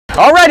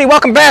Alrighty,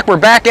 welcome back. We're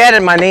back at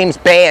it. My name's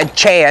Bad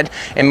Chad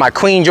and my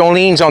Queen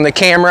Jolene's on the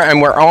camera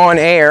and we're on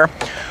air.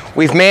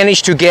 We've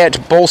managed to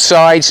get both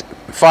sides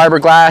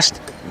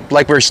fiberglassed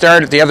like we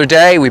started the other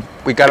day. We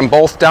got them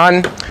both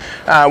done.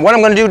 What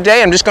I'm going to do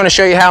today, I'm just going to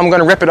show you how I'm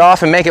going to rip it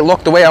off and make it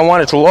look the way I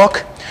want it to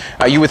look.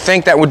 You would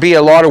think that would be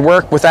a lot of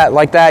work with that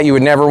like that. You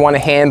would never want to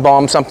hand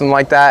bomb something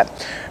like that.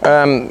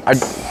 I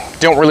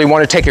don't really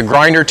want to take a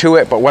grinder to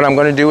it, but what I'm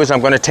going to do is I'm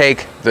going to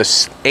take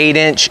this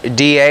 8-inch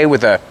DA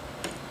with a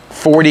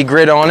 40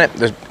 grit on it,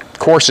 the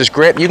coarsest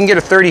grit. You can get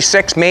a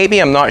 36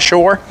 maybe, I'm not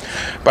sure,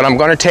 but I'm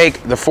going to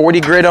take the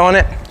 40 grit on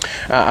it.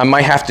 I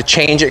might have to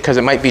change it because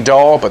it might be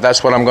dull, but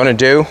that's what I'm going to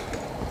do.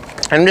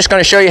 And I'm just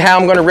going to show you how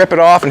I'm going to rip it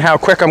off and how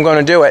quick I'm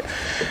going to do it.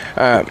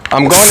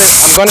 I'm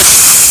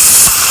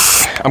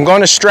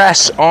going to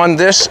stress on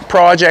this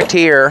project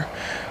here,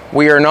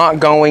 we are not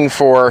going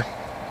for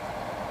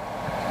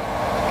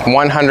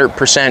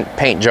 100%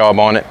 paint job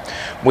on it.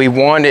 We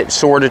want it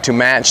sort of to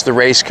match the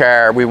race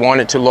car. We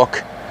want it to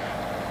look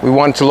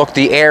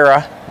the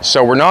era.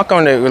 So we're not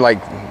going to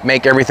like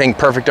make everything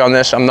perfect on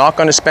this. I'm not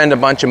going to spend a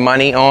bunch of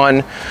money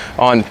on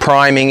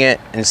priming it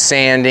and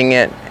sanding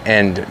it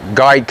and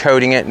guide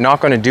coating it.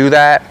 Not going to do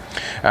that.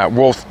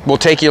 We'll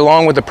take you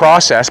along with the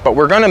process, but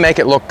we're going to make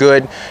it look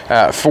good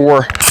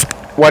for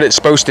what it's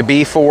supposed to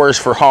be for, is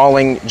for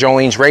hauling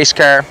Jolene's race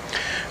car.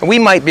 We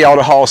might be able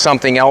to haul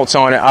something else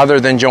on it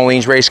other than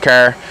Jolene's race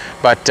car,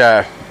 but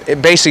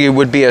it basically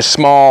would be a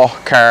small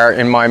car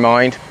in my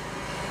mind.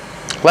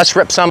 Let's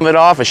rip some of it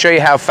off and show you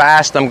how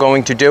fast I'm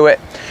going to do it.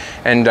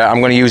 And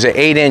I'm going to use an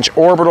 8-inch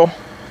orbital,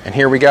 and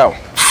here we go.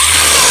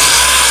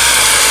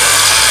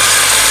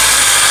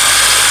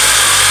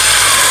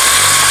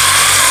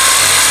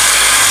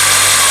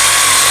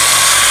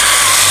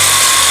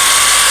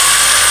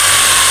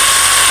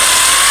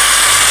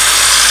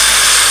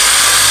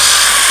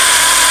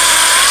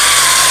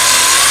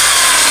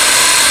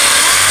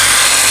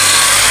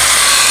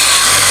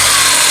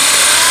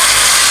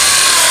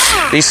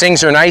 These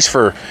things are nice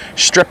for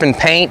stripping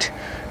paint,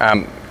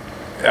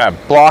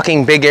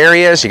 blocking big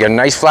areas. You got a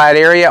nice flat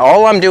area.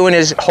 All I'm doing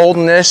is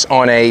holding this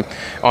on a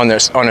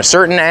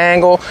certain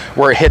angle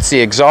where it hits the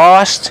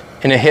exhaust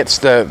and it hits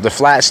the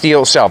flat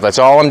steel itself. That's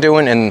all I'm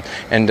doing,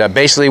 and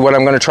basically what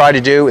I'm going to try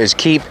to do is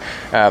keep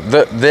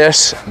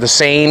this the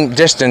same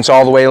distance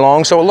all the way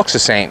along so it looks the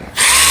same.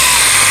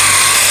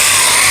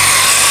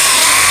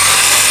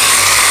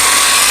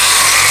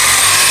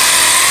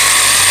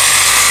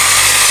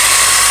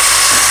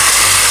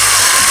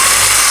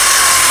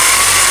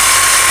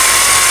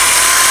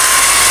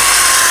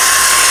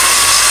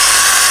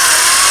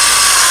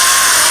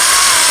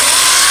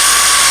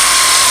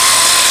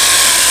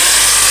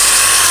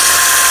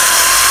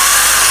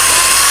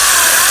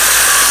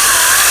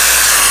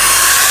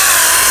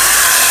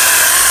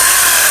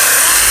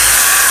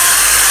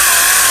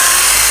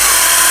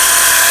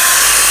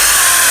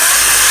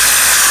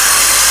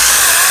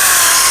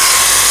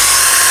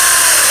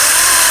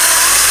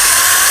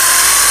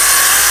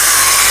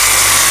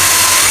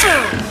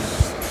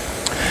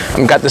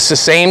 I've got this the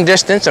same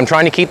distance. I'm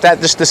trying to keep that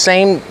just the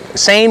same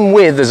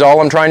width is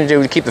all I'm trying to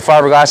do, to keep the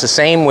fiberglass the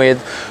same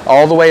width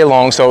all the way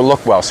along so it'll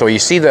look well. So you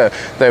see the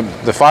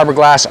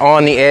fiberglass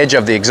on the edge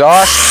of the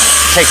exhaust,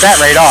 take that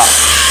right off.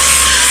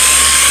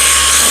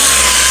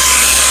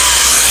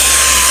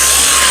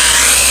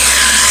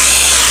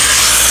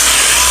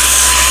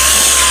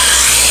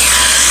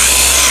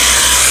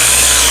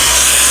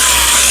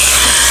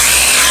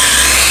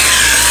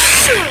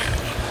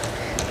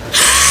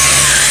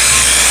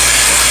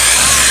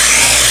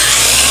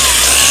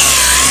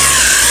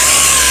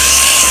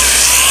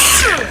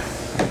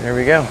 There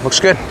we go, looks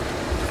good.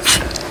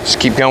 Just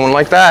keep going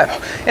like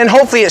that. And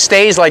hopefully it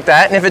stays like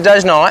that, and if it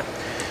does not,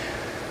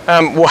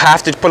 we'll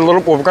have to put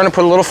we're gonna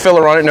put a little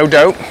filler on it, no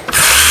doubt.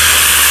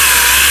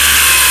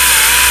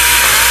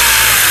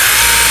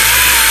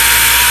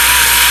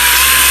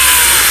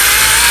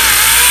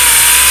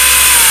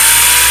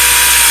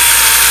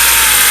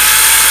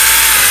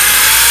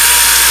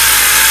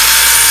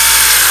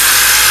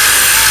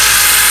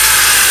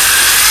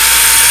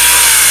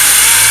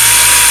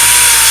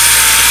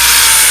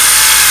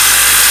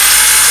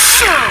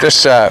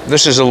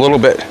 This is a little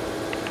bit,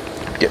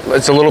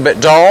 it's a little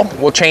bit dull.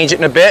 We'll change it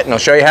in a bit and I'll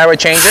show you how I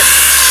change it.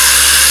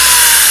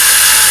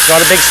 It's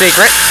not a big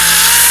secret.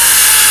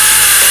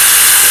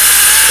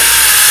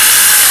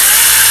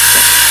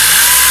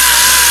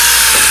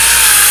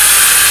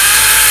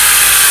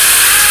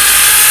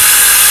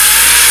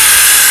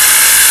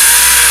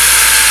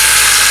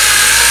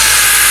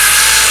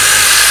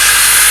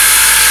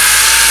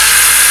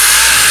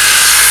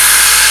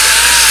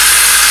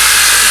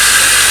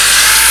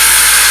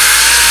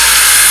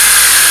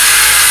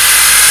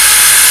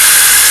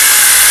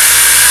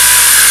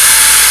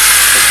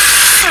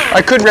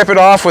 I could rip it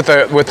off with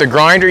the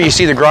grinder. You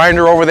see the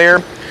grinder over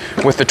there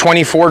with the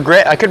 24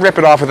 grit. I could rip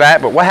it off with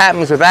that, but what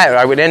happens with that,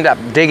 I would end up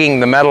digging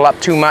the metal up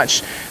too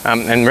much.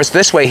 And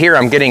this way here,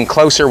 I'm getting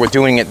closer with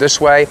doing it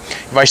this way.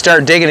 If I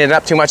start digging it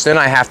up too much, then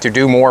I have to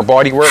do more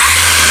body work.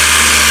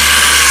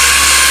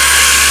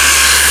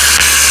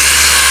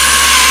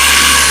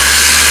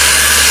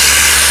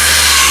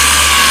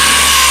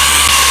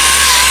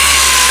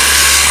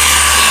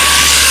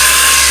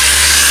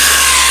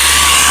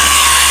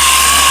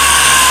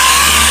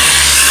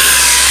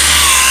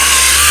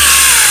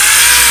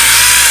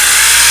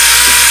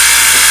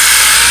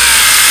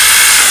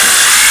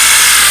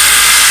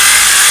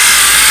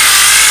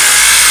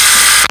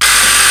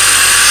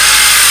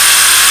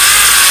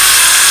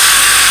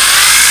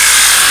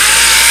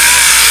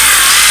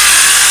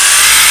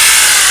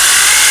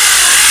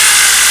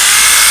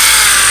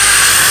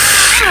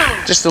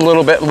 Just a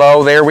little bit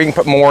low there. We can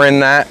put more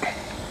in that.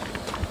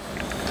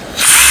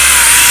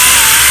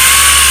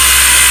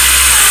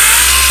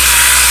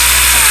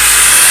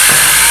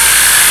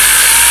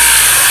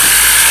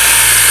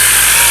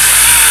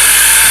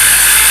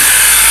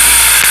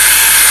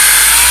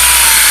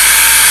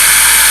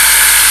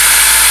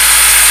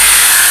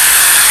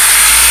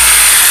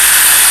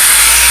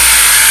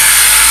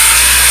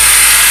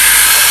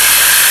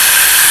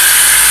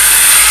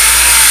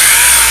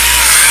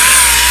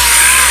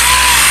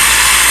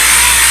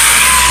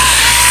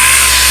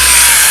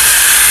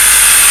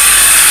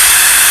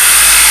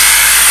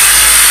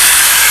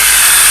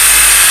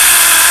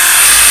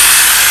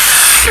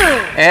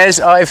 As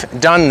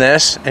I've done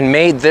this and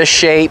made this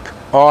shape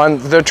on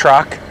the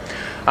truck,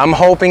 I'm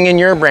hoping in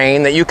your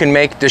brain that you can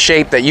make the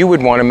shape that you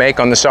would want to make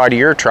on the side of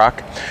your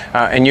truck.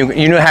 And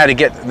you know how to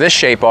get this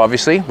shape,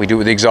 obviously. We do it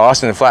with the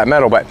exhaust and the flat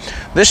metal, but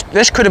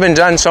this could have been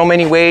done so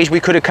many ways. We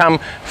could have come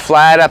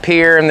flat up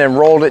here and then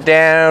rolled it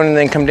down and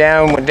then come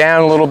down, went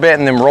down a little bit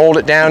and then rolled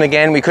it down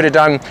again. We could have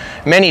done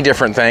many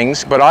different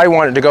things, but I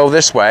wanted to go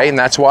this way, and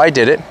that's why I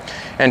did it.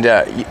 And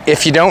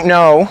if you don't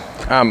know,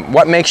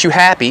 what makes you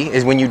happy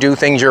is when you do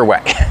things your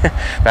way.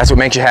 That's what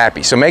makes you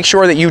happy. So make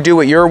sure that you do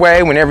it your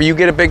way whenever you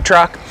get a big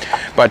truck.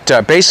 But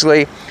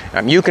basically,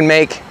 you can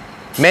make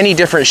many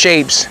different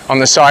shapes on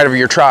the side of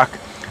your truck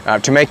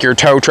to make your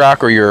tow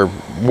truck or your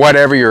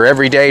whatever, your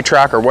everyday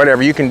truck or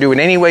whatever. You can do it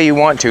any way you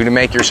want to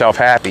make yourself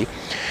happy.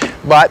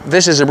 But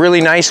this is a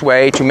really nice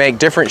way to make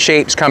different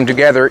shapes come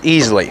together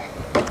easily,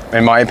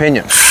 in my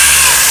opinion.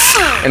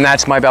 And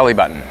that's my belly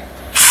button.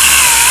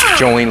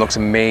 Jolene looks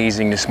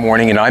amazing this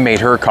morning, and I made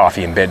her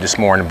coffee in bed this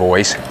morning,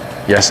 boys.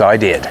 Yes, I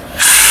did.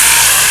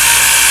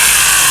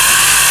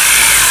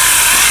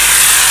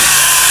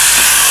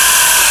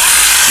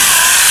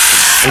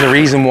 And the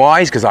reason why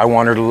is because I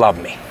want her to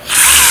love me.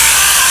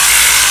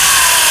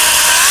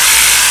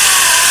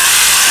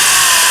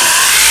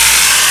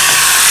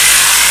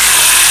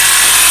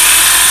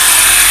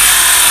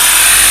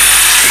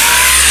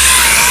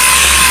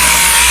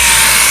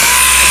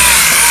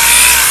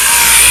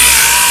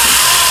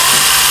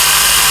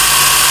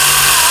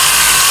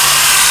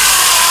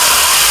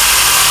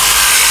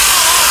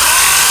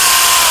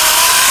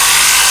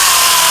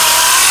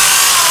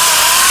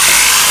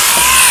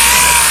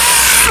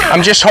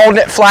 I'm just holding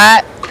it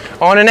flat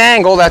on an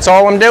angle. That's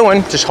all I'm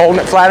doing. Just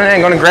holding it flat on an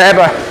angle. I'm going to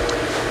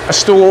grab a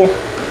stool.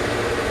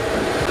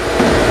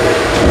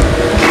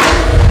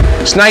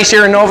 It's nice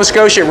here in Nova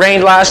Scotia. It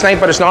rained last night,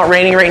 but it's not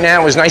raining right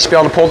now. It was nice to be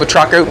able to pull the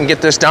truck out and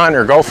get this done,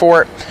 or go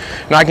for it.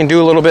 And I can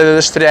do a little bit of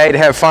this today to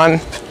have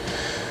fun.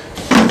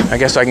 I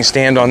guess I can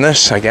stand on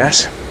this, I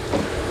guess.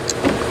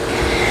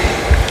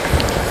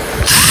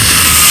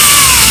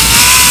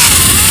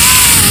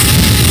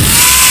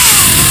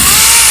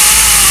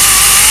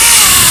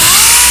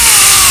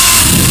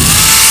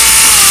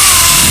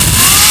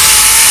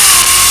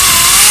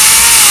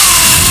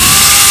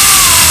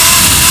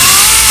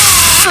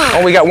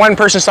 Oh, we got one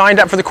person signed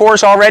up for the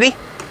course already?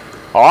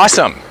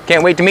 Awesome.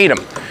 Can't wait to meet them.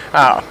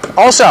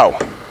 Also,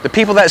 the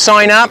people that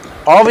sign up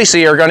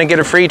obviously are going to get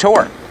a free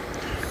tour.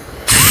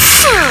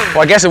 Well,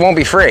 I guess it won't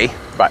be free,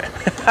 but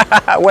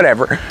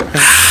whatever.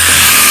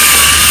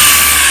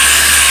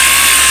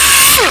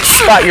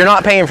 But you're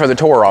not paying for the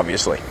tour,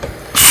 obviously.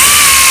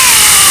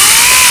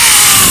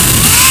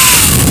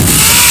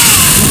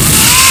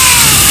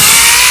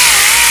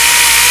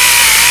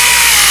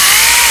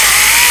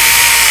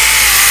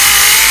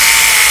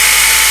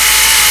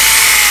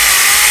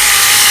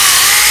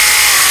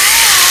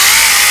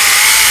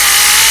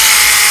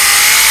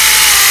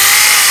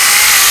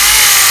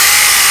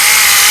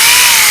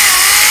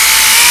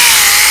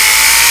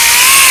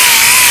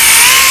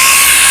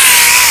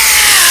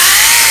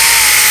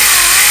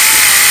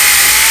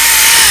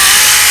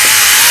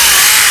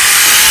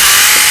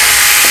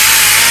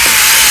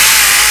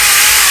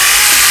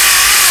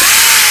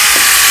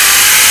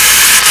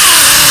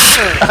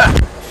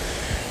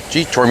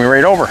 Gee, tore me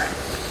right over.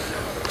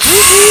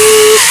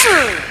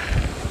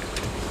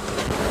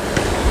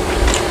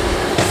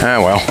 Ah,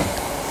 well.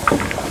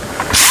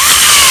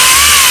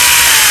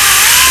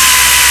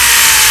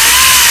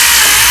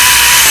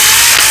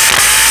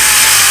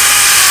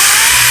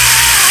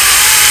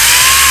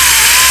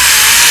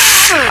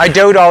 I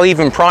doubt I'll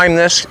even prime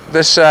this.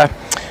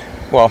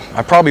 Well,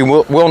 I probably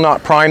will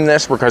not prime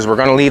this because we're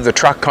going to leave the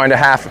truck kind of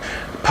half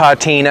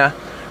patina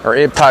or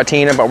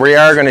patina, but we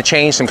are going to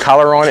change some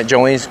color on it.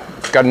 Jolene's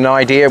got an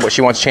idea what she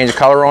wants to change the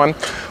color on.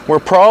 We're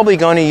probably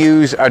going to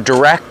use a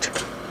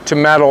direct to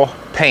metal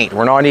paint.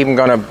 We're not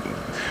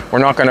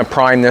going to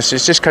prime this.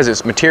 It's just because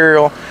it's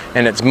material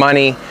and it's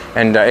money,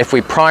 and if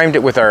we primed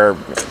it with our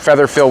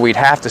feather fill, we'd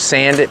have to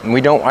sand it, and I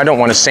don't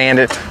want to sand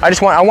it. I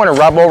want to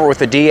rub over with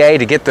the DA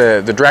to get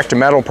the direct to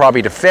metal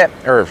probably to fit,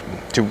 or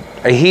to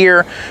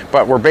adhere,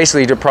 but we're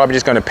basically probably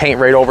just going to paint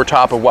right over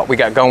top of what we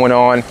got going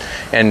on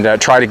and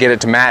try to get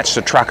it to match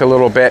the truck a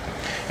little bit.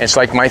 It's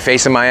like my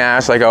face and my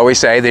ass, like I always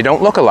say, they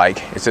don't look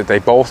alike. It's that they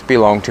both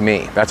belong to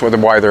me. That's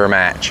why they're a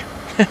match.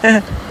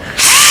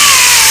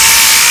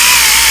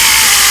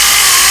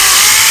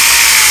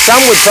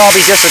 Some would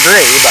probably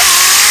disagree, but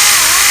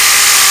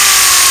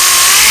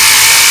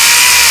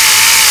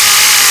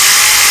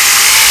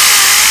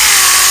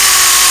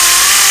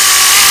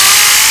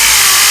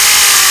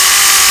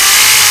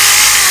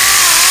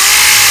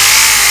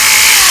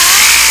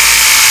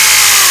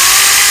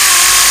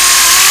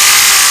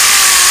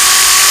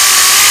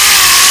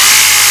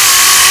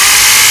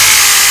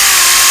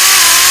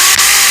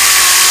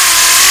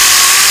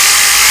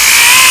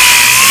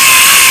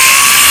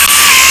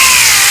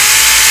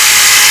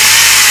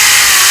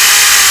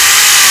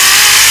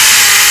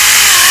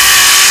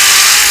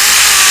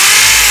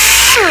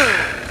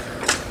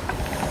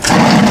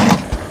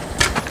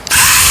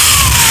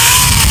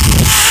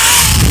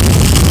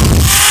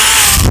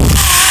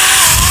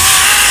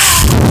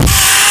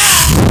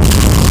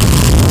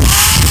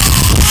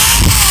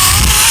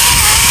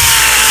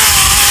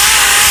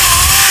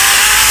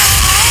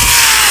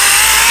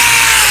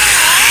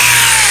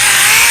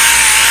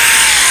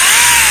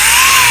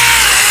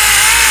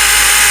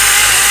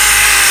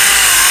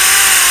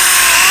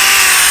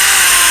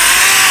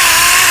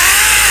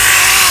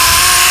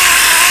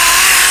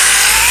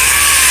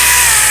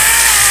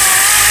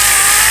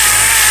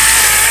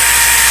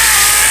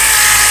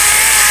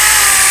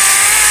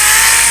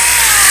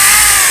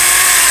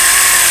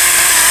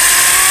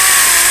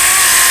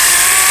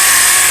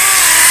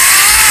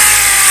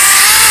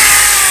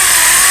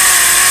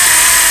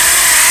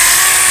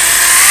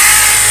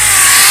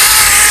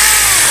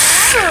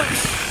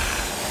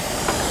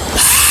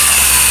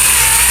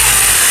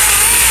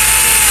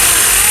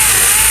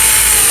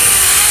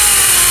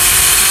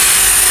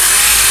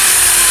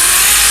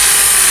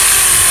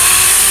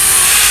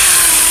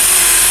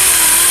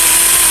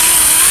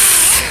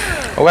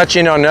I'll let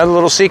you know another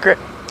little secret.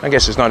 I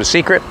guess it's not a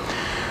secret.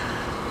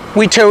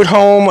 We towed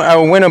home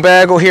a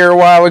Winnebago here a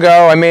while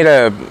ago. I made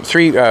a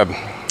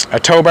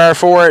tow bar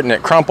for it, and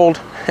it crumpled.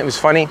 It was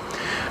funny.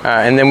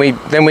 And then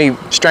we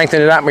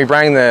strengthened it up, and we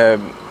brought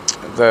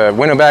the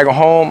Winnebago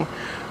home.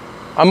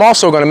 I'm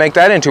also going to make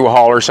that into a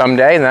hauler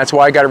someday, and that's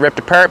why I got it ripped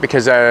apart,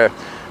 because I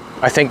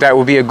think that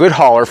would be a good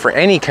hauler for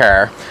any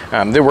car.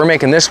 We're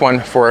making this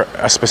one for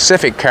a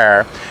specific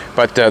car,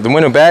 but the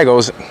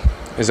Winnebagos,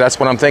 that's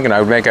what I'm thinking. I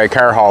would make a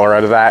car hauler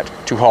out of that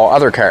to haul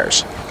other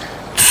cars.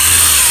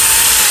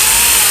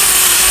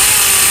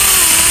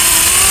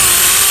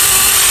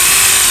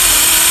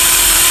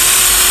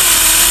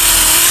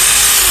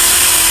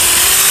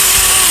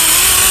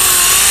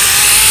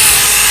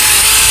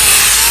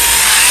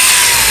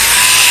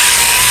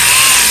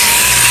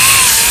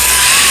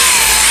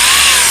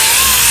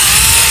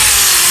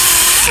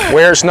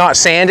 Where it's not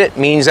sanded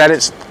means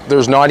that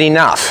there's not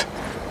enough.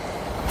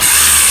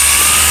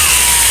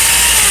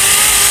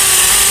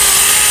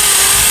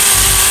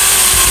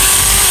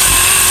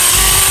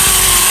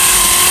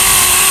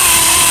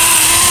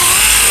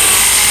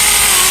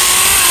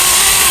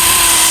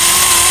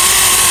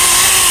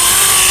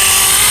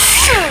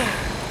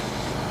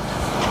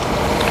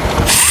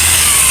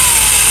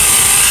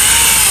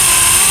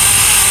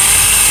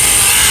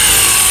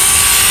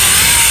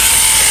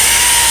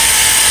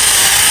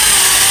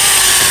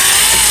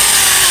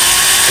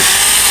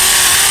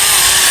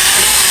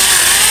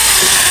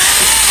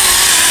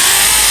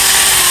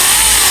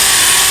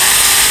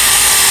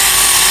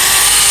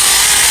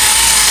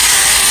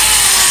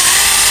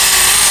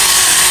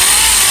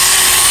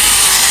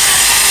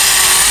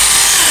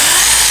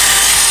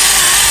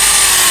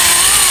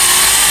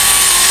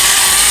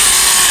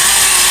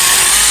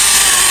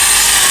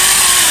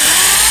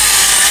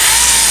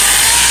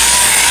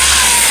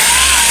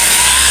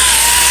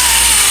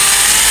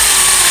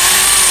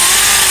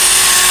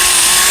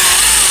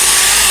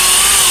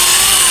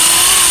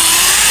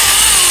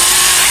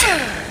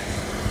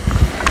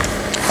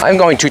 I'm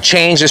going to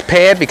change this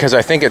pad because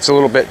I think it's a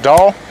little bit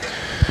dull.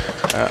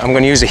 I'm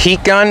going to use a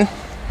heat gun,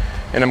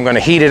 and I'm going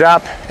to heat it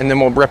up, and then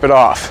we'll rip it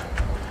off.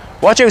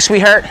 Watch out,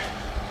 sweetheart.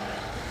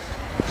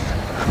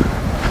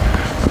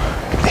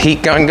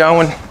 Heat gun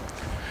going.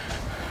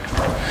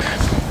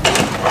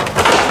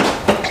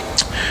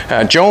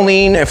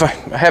 Jolene, if I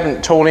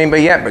haven't told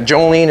anybody yet, but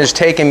Jolene has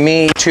taken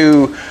me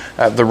to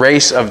the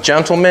Race of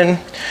Gentlemen,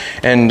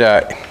 and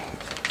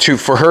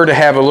for her to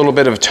have a little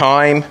bit of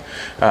time,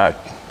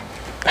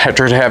 have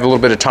her to have a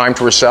little bit of time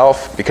to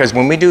herself, because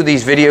when we do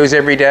these videos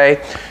every day,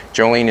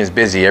 Jolene is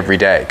busy every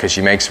day because she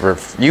makes them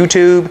for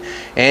YouTube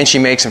and she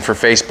makes them for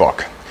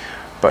Facebook.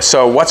 But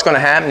so what's going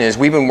to happen is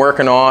we've been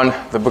working on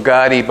the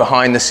Bugatti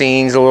behind the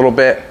scenes a little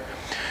bit.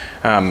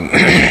 And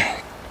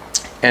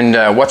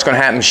what's going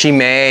to happen, she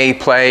may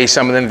play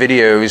some of them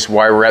videos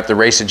while we're at the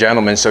Race of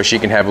Gentlemen so she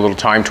can have a little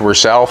time to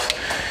herself.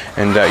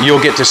 And you'll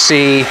get to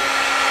see.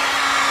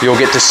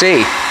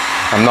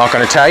 I'm not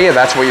going to tell you,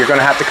 that's what you're going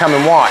to have to come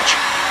and watch.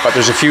 But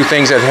there's a few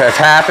things that have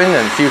happened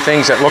and a few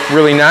things that look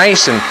really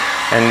nice, and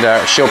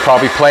she'll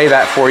probably play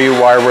that for you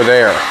while we're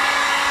there.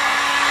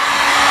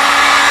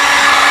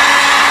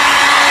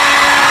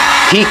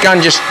 Heat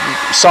gun just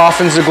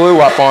softens the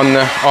glue up on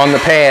the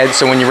pad,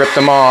 so when you rip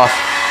them off,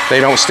 they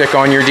don't stick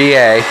on your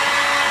DA.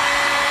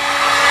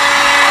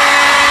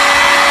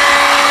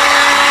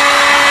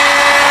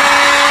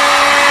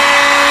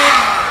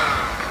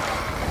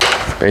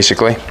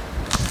 basically.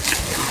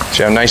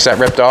 See how nice that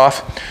ripped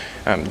off?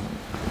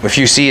 If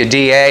you see a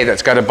DA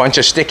that's got a bunch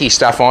of sticky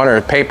stuff on it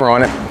or paper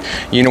on it,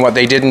 you know what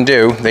they didn't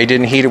do. They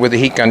didn't heat it with a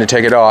heat gun to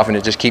take it off, and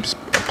it just keeps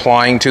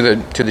applying to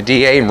the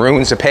DA and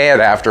ruins the pad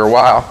after a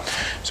while.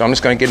 So I'm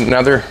just going to get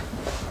another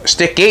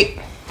stick gate.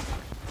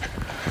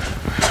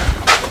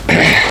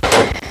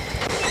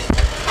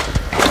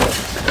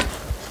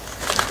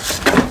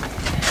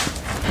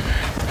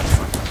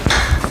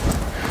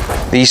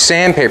 These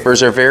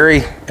sandpapers are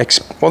very,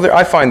 well,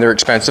 I find they're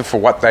expensive for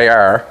what they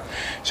are.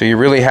 So you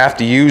really have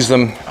to use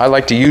them. I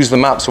like to use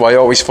them up, so I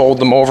always fold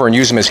them over and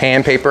use them as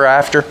hand paper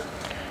after.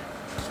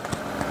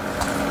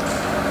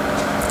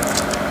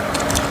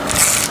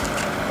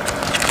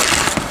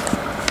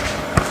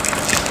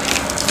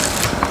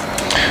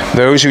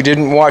 Those who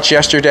didn't watch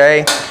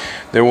yesterday,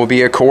 there will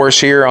be a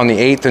course here on the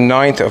 8th and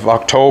 9th of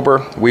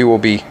October. We will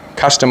be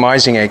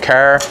customizing a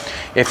car.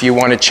 If you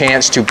want a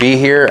chance to be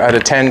here out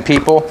of 10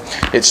 people,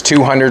 it's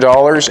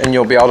 $200, and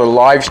you'll be able to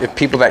live, if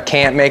people that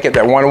can't make it,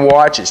 that want to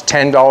watch, it's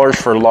 $10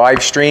 for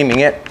live streaming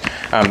it.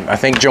 I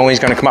think Jolene's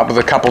going to come up with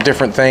a couple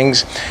different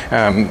things.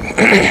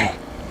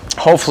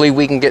 Hopefully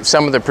we can get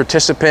some of the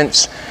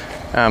participants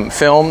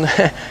filmed.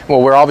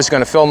 Well, we're obviously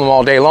going to film them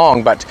all day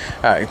long, but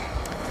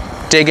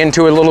dig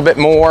into it a little bit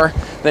more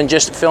than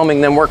just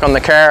filming them work on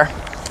the car.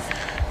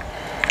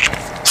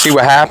 See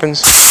what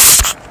happens.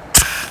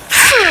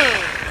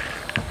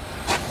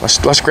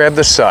 Let's grab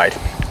this side.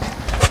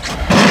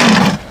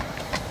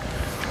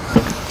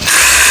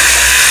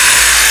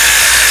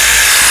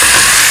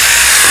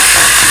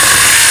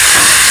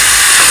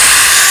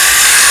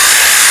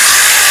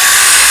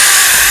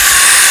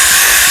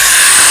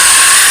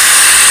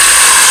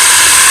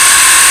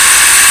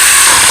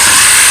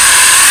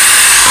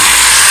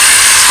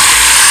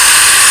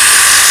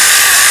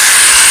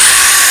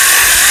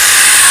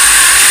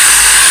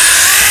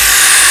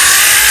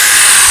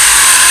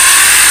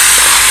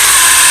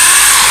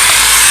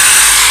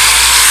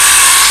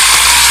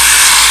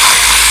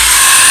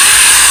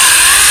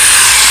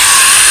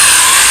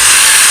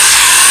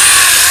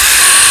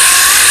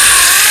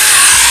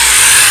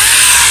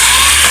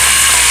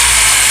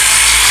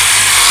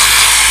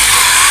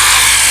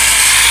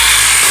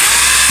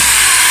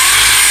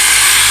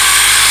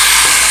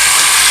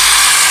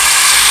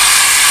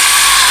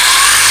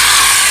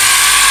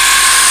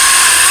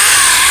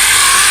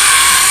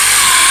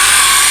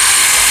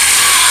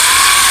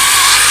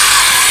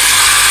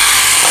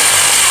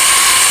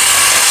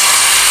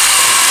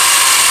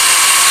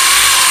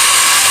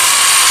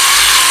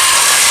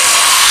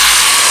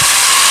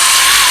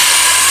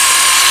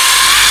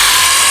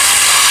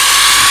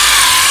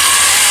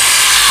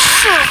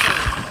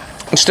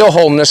 I'm still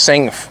holding this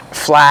thing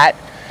flat,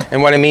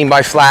 and what I mean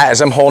by flat is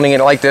I'm holding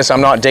it like this.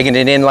 I'm not digging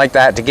it in like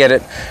that to get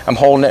it. I'm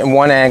holding it in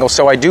one angle,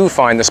 so I do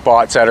find the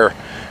spots that are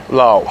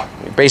low.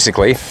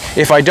 Basically,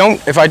 if I don't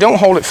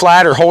hold it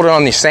flat or hold it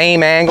on the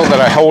same angle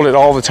that I hold it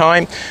all the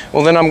time,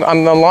 well then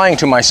I'm lying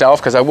to myself,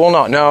 because I will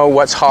not know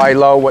what's high,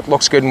 low, what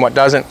looks good and what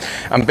doesn't.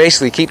 I'm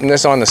basically keeping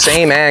this on the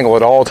same angle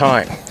at all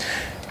time.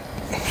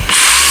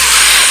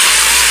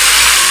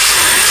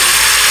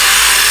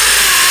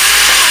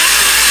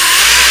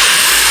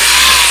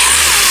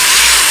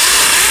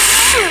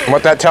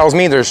 What that tells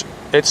me,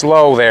 it's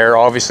low there,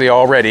 obviously,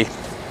 already.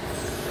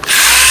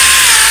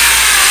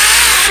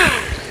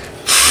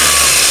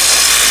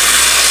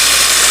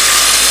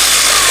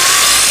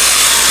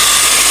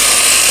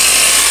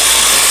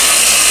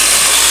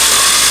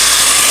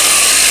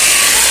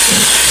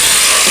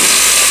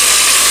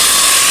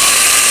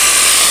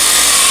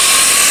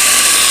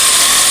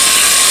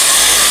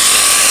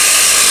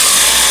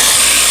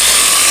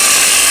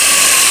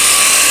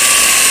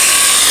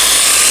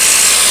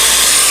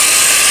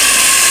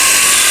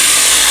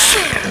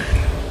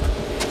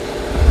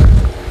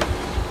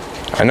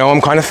 I know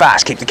I'm kind of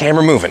fast. Keep the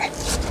camera moving.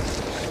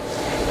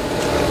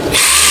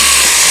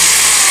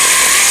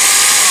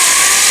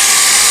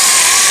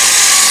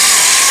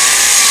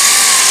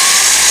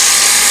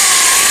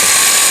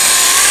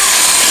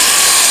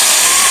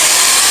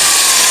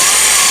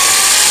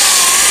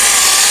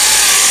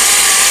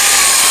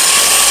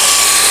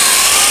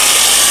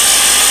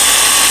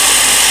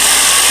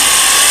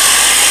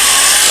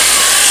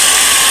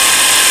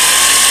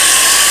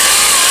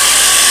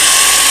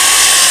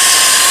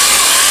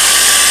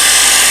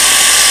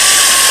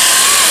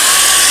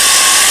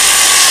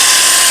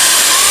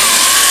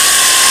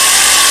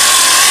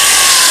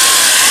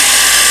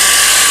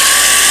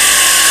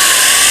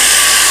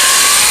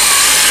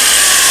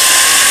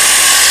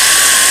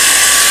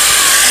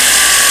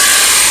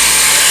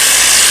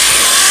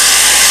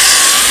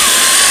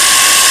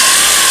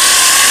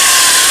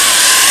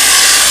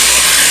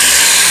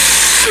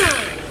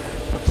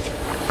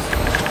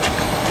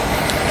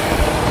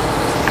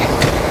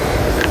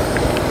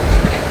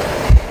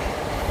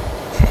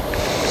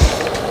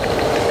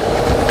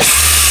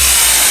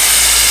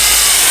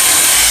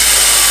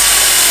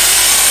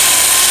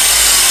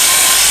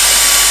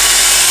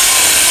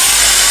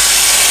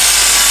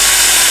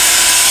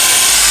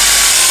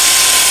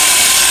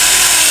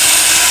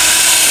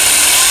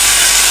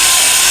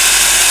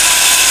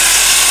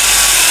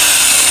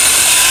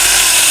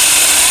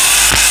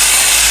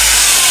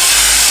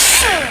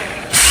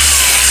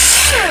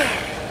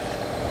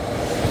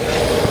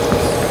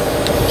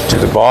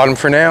 the bottom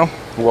for now.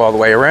 Go all the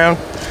way around.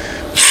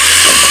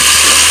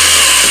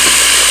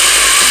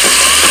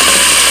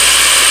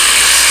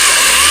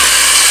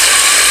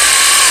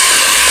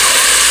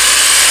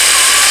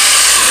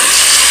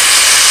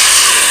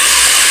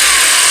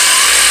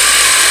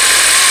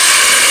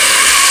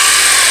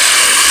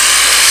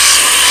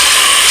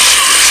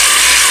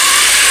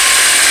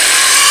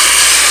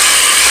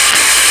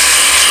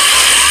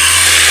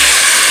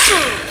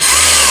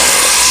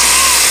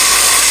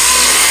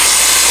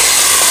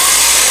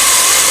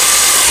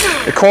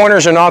 The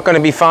corners are not going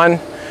to be fun,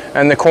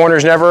 and the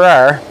corners never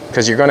are,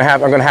 because I'm going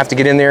to have to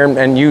get in there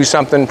and use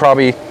something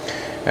probably.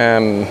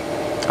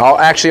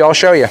 I'll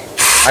show you.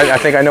 I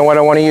think I know what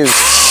I want to use.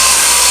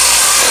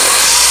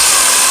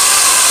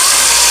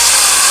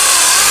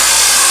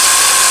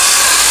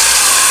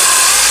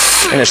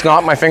 And it's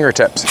not my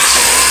fingertips.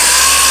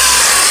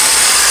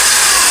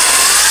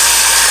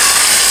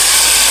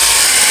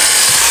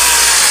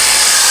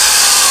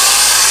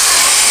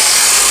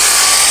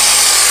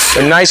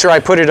 The nicer I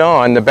put it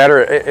on, the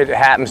better it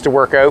happens to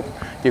work out.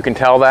 You can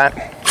tell that.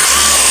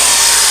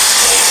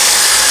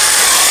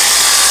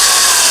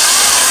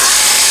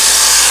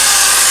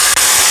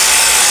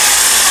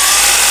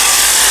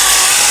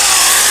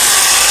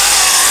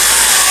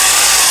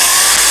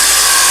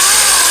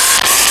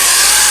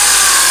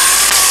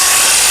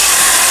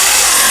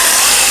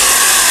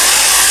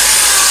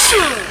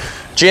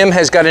 Jim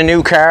has got a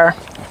new car.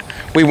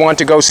 We want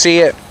to go see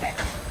it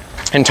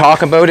and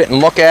talk about it and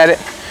look at it.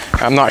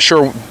 I'm not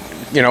sure,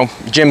 you know,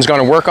 Jim's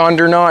going to work on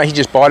it or not. He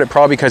just bought it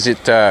probably because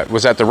it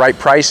was at the right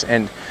price,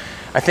 and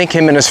I think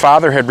him and his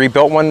father had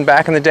rebuilt one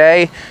back in the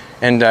day,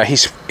 and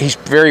he's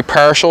very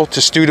partial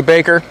to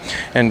Studebaker,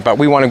 but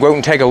we want to go out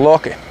and take a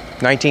look.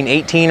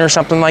 1918 or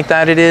something like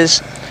that it is,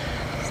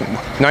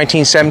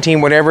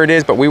 1917, whatever it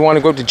is, but we want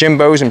to go to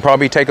Jimbo's and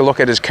probably take a look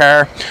at his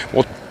car.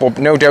 We'll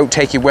no doubt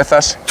take you with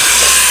us.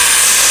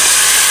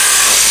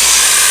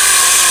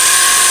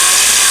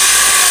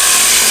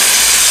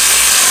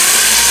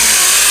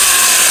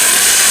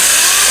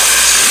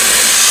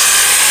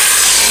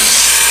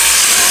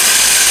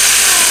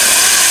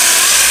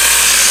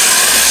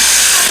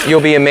 You'll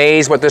be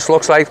amazed what this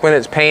looks like when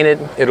it's painted.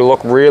 It'll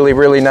look really,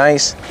 really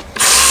nice.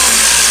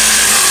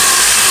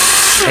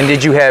 And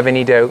did you have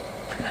any doubt?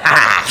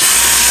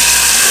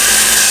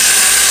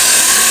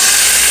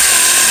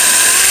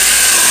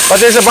 But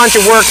there's a bunch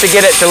of work to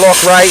get it to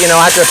look right. You know,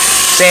 I have to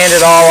sand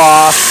it all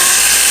off.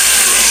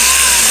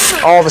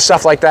 All the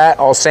stuff like that,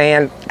 I'll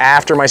sand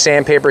after my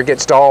sandpaper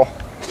gets dull,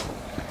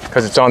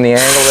 because it's on the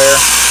angle there.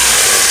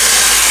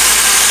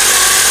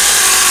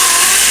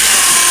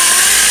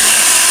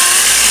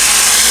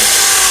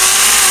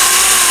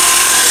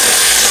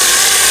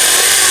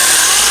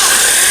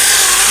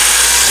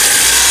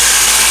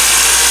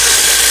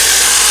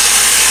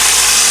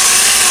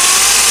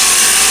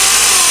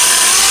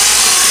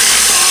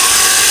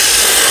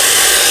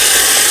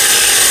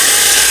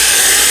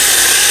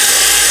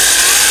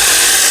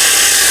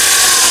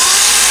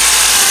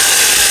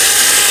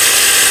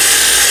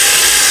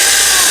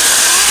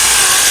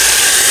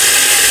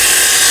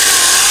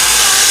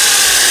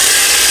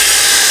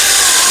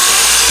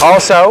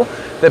 Also,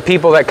 the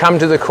people that come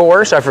to the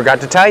course, I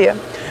forgot to tell you,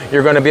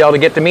 you're going to be able to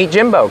get to meet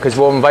Jimbo, because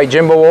we'll invite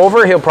Jimbo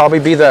over. He'll probably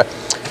be the,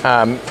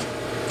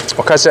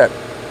 what's that?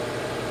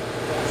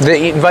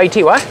 The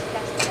invitee, what?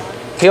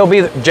 He'll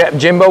be,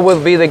 Jimbo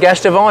will be the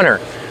guest of honor.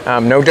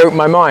 No doubt in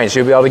my mind, so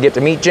you'll be able to get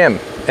to meet Jim.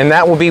 And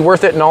that will be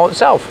worth it in all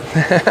itself.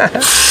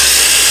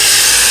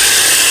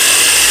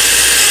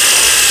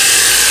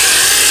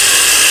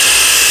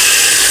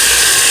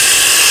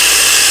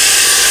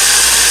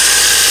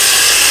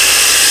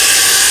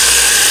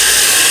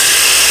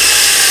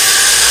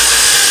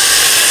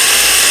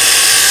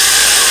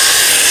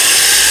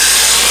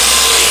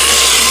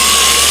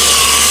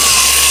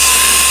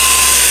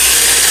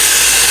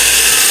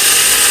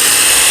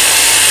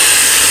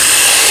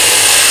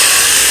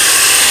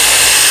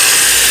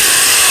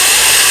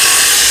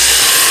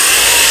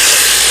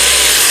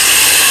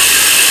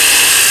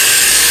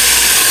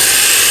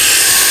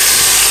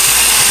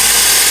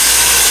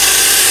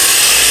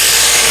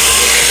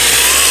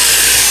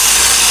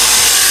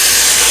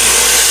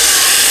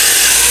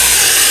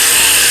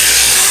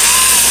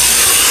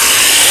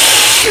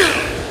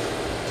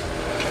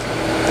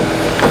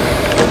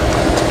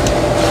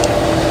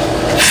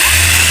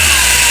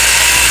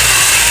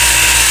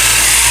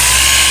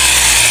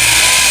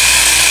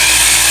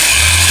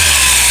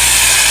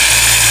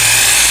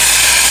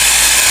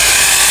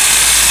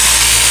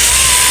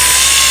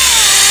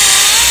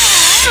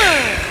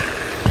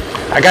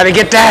 I gotta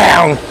get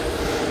down.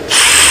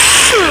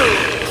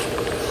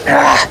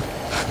 Ah.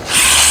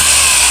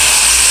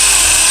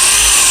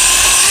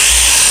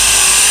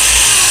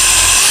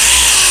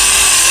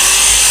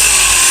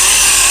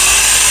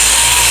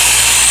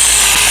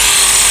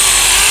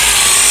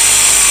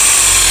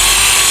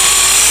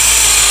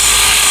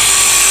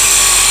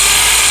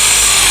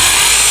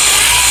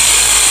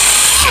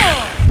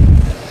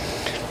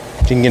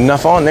 Didn't get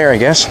enough on there, I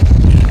guess.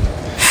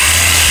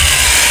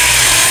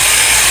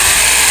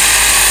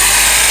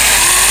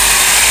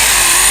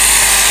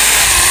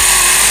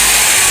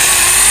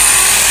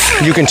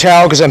 You can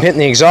tell because I'm hitting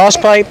the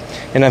exhaust pipe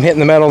and I'm hitting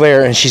the metal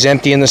there, and she's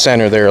empty in the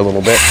center there a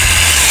little bit.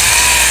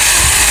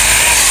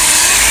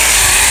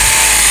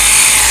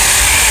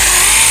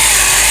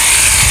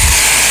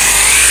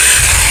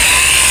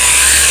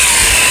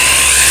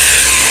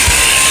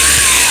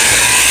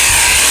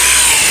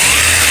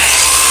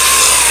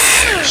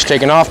 Just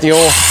taking off the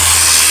old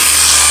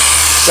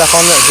stuff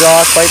on the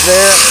exhaust pipe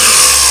there.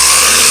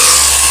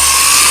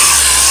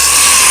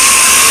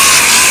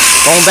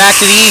 Going back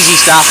to the easy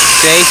stuff,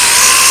 see?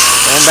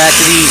 Going back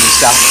to the easy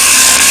stuff.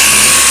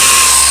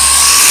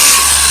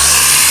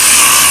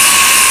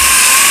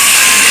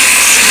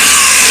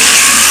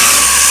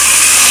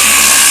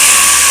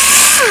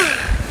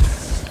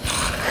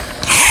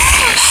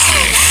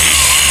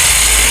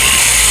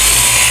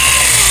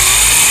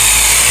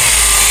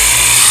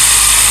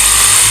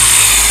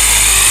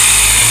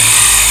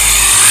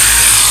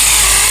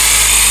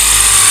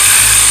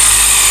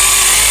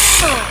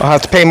 I'll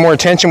have to pay more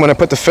attention when I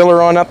put the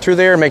filler on up through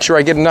there, make sure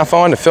I get enough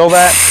on to fill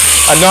that.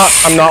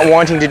 I'm not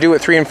wanting to do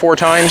it 3 and 4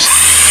 times.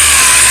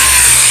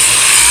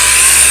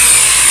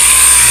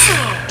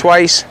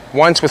 Twice,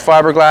 once with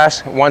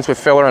fiberglass, once with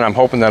filler, and I'm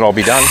hoping that'll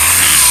be done.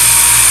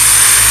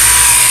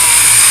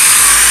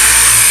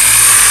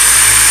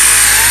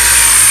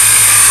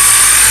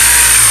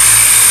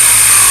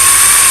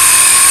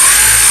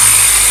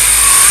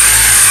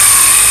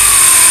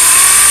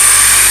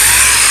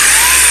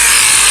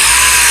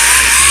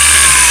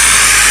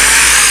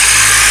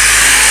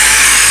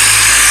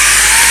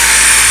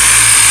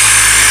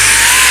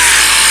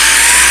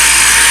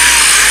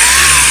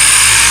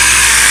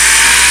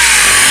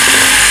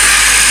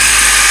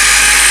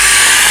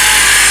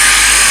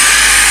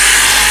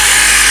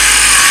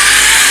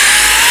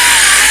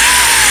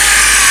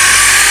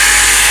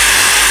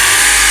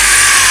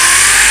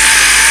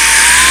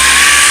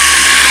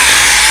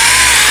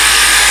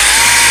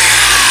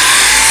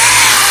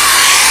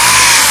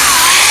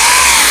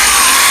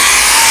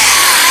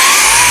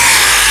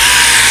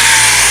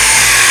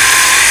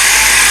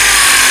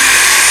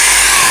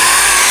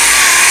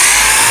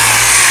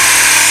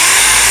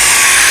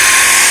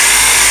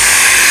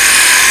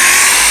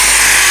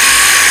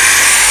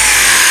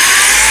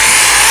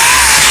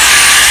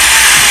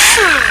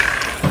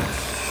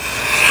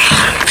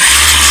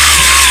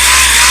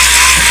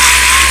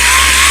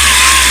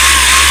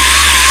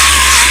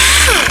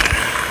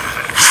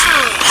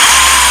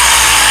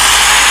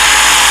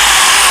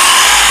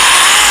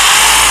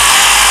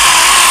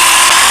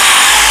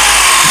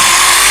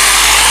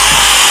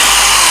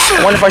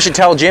 I wonder if I should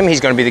tell Jim he's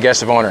going to be the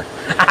guest of honor.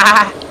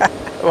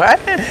 What?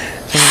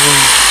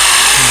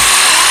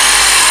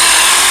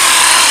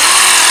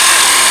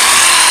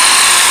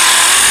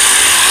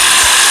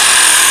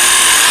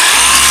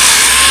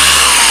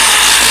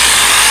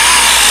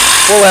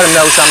 We'll let him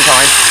know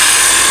sometime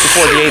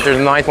before the 8th or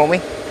the 9th, won't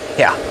we?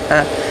 Yeah.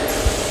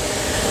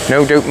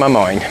 No doubt in my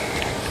mind.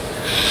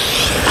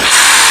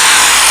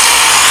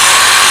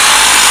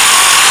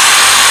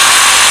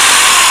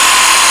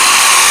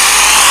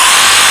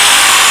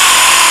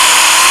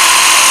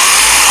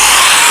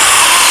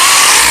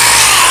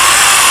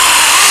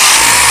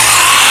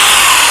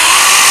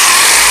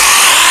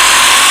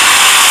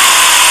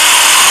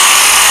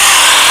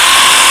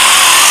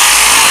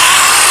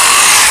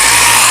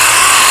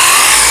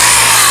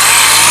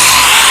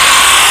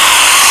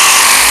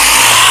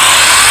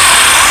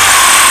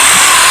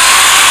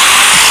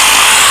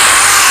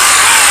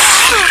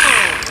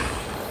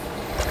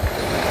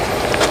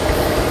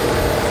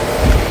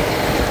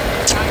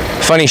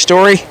 Funny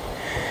story.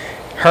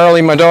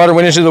 Harley, my daughter,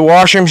 went into the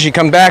washroom. She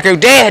come back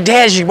out, Dad,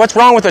 what's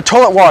wrong with the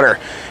toilet water?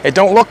 It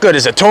don't look good.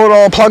 Is the toilet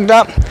all plugged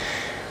up?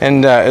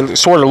 And it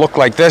sort of looked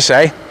like this,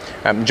 eh?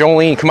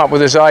 Jolene come up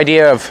with this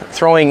idea of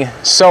throwing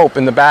soap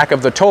in the back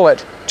of the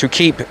toilet to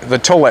keep the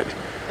toilet,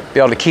 be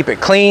able to keep it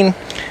clean.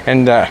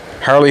 And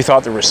Harley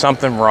thought there was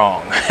something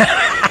wrong.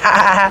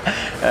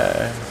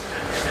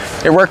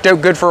 It worked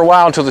out good for a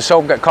while until the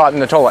soap got caught in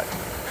the toilet.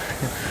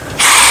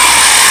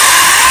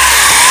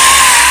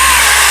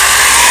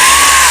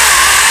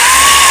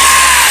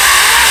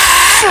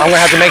 I'm going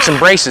to have to make some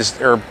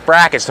braces or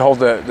brackets to hold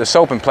the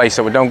soap in place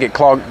so it don't get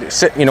clogged.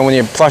 You know, when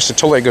you flush the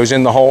toilet, it goes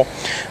in the hole.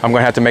 I'm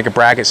going to have to make a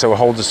bracket so it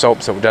holds the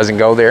soap so it doesn't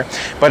go there.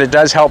 But it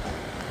does help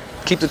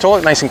keep the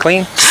toilet nice and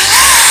clean.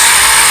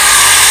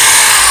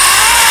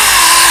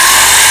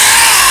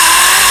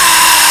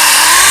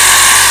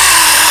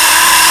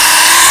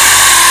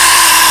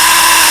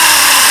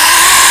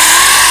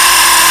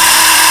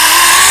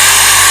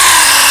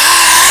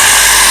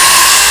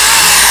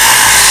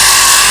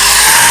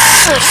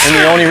 And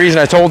the only reason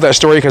I told that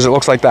story because it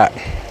looks like that.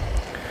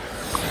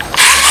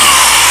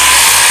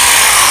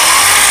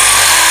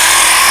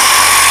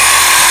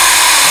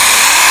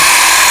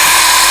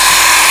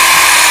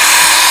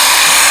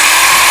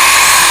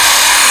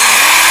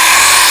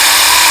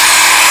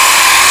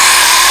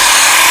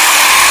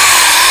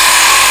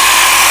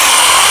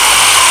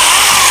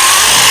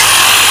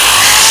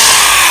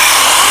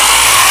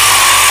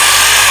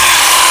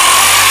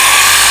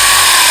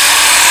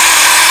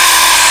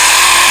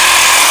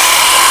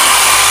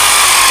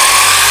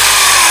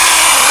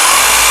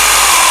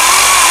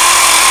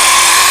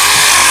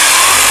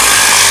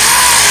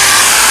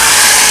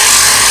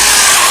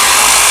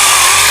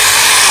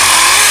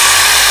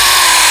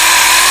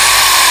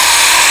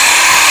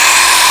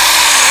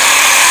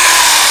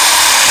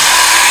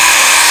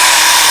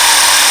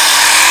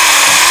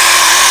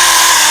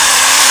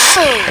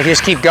 I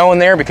just keep going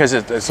there because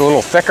it's a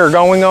little thicker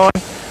going on.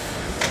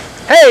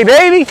 Hey,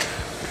 baby!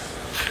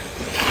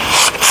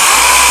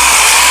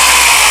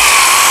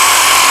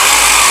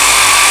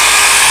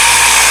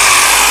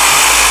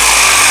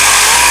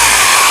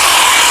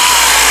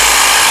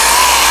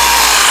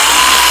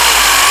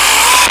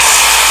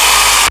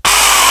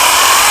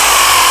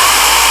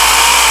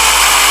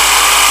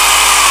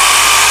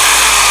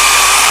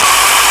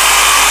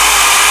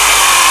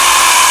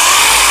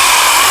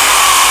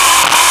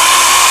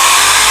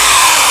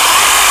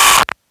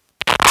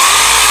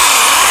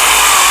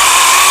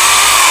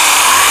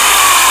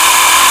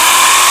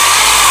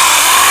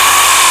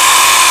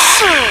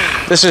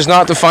 This is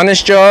not the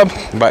funnest job,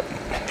 but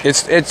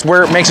it's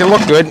where it makes it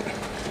look good.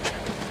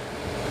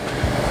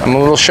 I'm a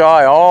little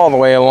shy all the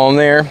way along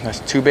there.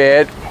 That's too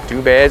bad,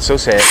 so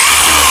sad.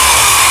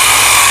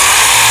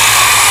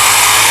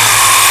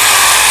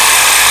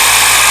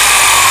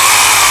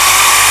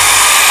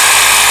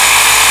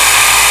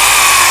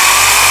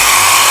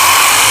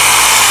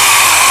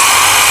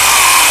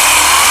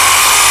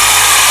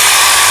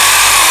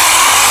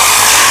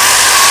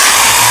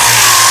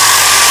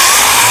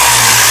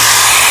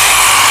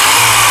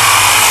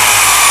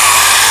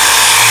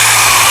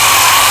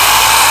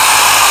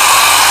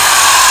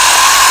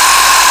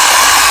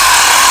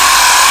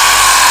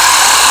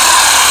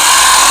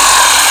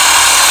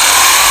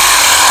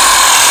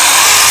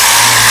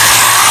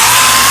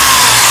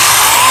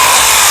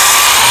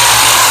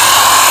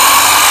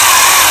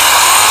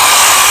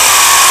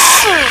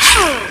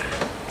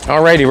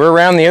 Alrighty, we're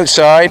around the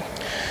outside.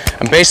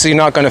 I'm basically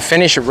not going to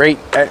finish it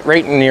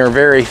right in your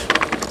very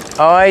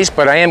eyes,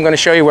 but I am going to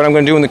show you what I'm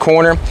going to do in the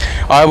corner.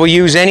 I will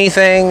use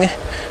anything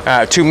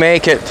to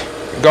make it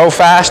go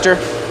faster.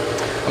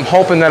 I'm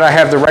hoping that I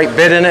have the right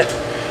bit in it,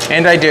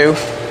 and I do.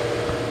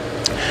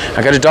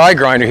 I got a die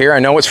grinder here. I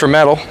know it's for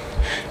metal.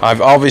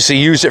 I've obviously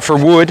used it for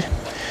wood,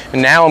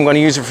 and now I'm going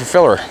to use it for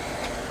filler.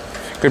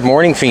 Good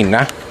morning,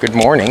 Fina. Good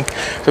morning.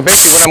 So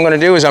basically what I'm going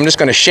to do is I'm just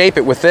going to shape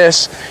it with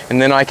this,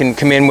 and then I can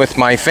come in with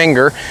my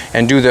finger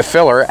and do the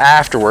filler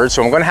afterwards.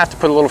 So I'm going to have to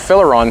put a little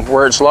filler on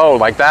where it's low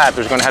like that.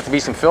 There's going to have to be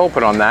some fill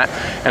put on that,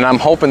 and I'm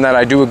hoping that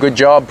I do a good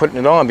job putting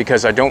it on,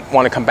 because I don't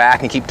want to come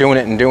back and keep doing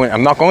it and doing it.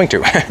 I'm not going to.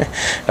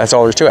 That's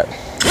all there's to it.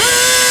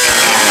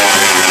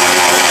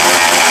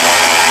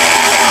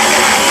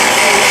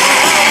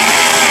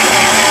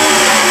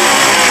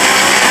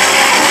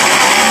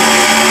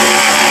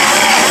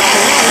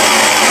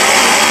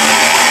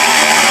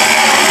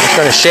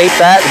 Going to shape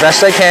that the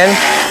best I can.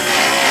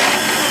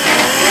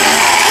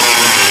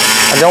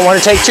 I don't want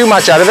to take too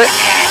much out of it.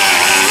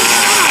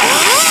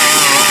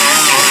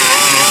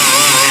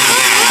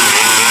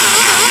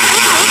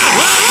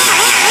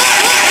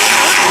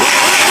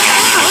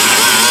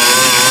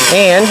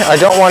 And I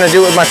don't want to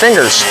do it with my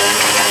fingers,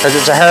 because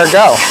it's a hard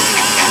go.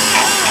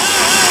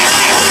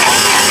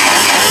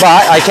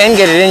 But I can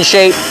get it in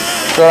shape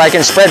so that I can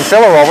spread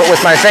filler over it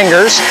with my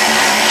fingers,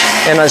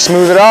 and I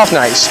smooth it off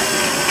nice.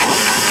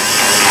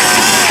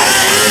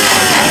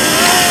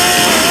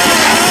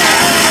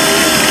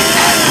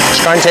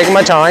 Trying to take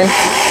my time.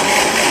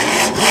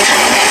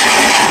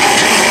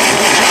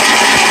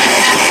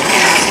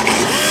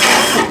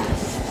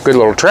 Good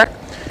little trick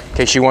in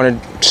case you want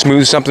to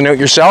smooth something out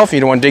yourself. You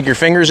don't want to dig your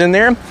fingers in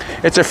there.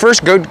 It's a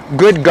first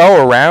good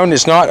go around.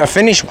 It's not a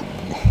finished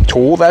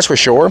tool, that's for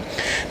sure,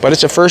 but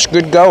it's a first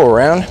good go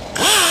around.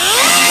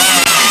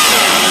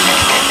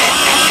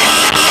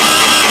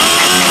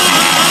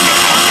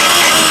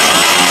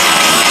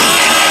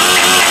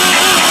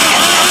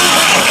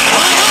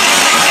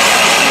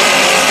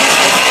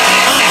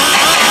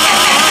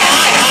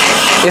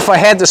 If I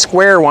had the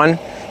square one,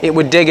 it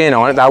would dig in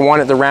on it. I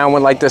wanted the round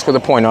one like this with a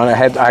point on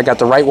it. I got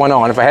the right one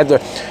on. If I had the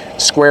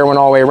square one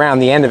all the way around,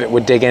 the end of it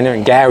would dig in there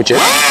and gouge it.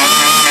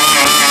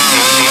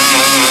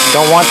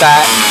 Don't want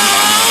that.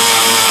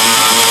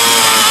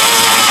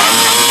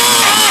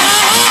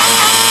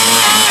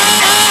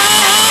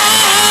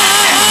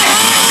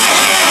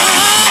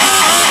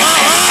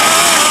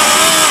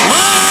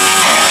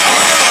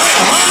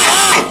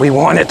 We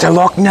want it to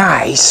look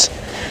nice.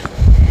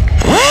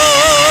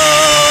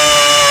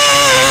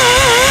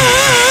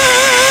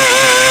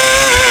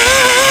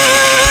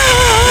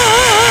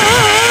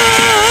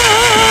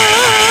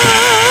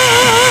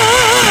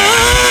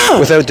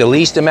 Without the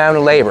least amount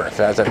of labor, if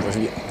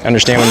you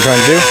understand what I'm trying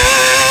to do.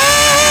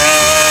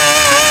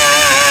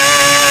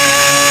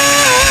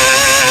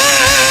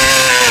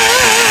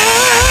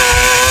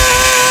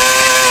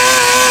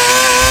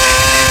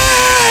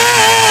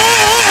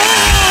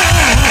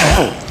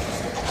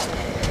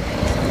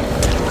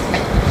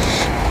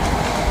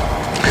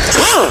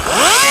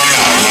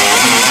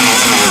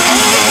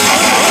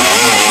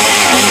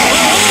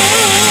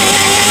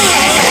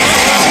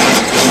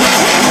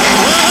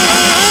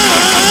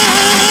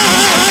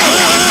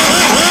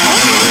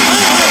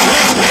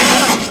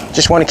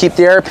 Just want to keep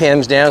the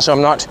RPMs down so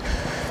I'm not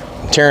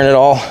tearing it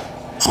all.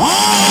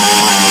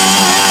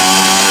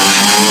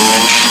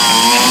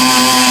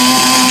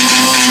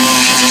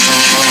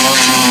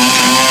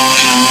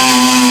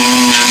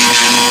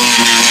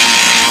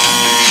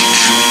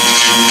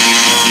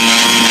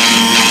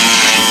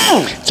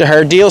 It's a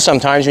hard deal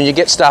sometimes when you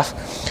get stuff,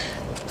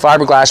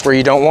 fiberglass, where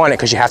you don't want it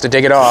because you have to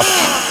dig it off.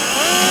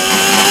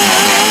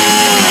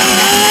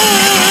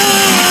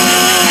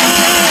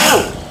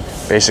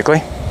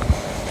 Basically.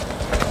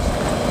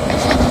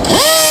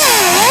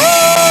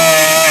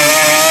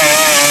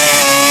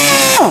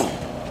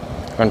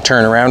 I'm going to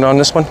turn around on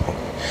this one.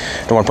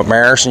 Don't want to put my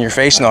arse in your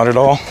face, not at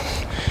all.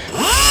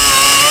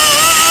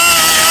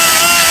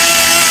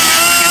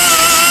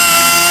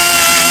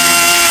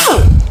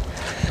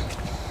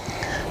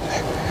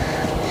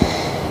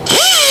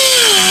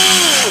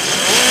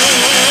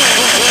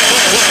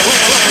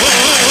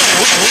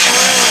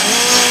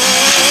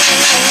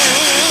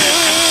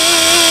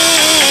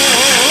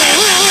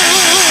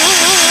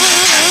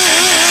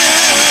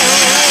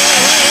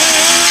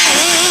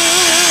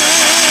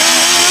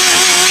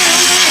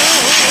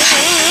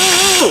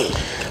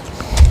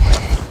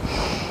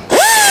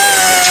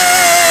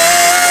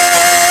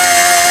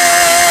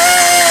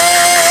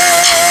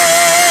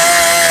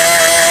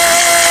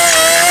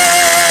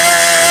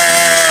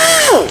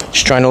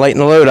 Just trying to lighten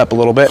the load up a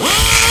little bit.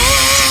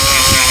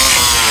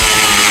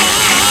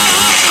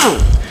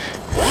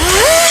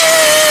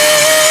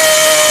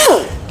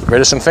 Get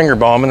rid of some finger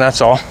bombing,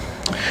 that's all.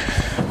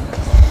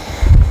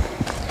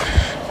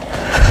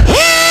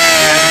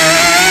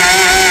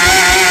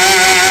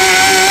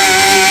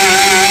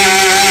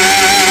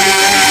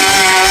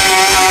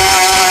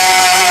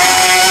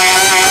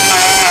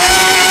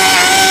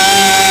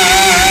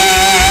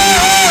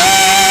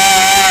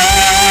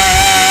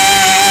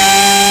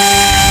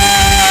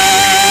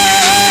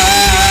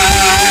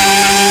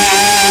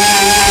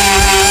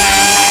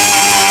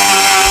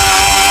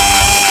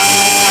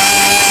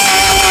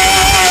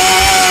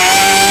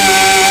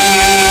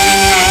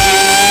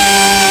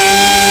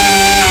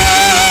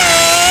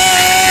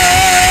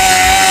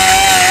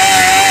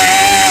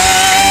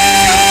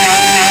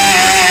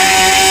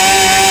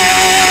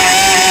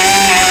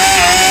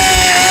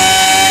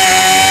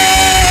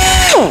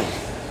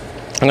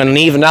 I'm going to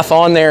leave enough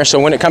on there so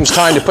when it comes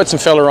time to put some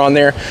filler on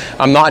there,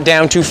 I'm not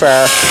down too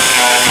far.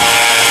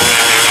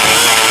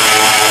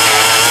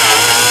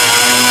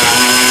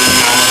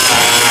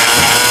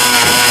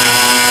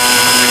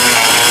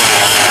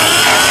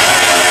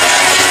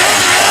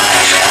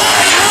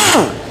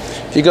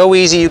 If you go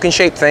easy, you can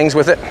shape things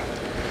with it.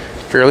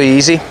 Fairly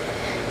easy.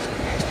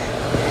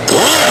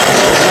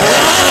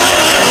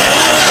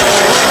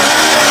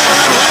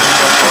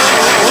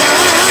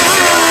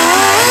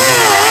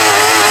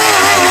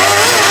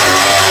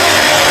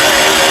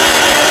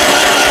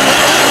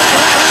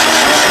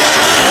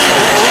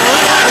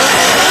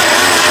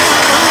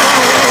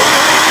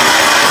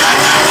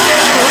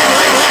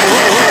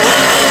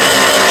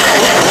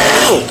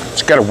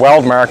 It's got a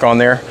weld mark on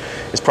there.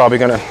 It's probably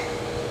gonna,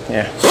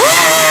 yeah.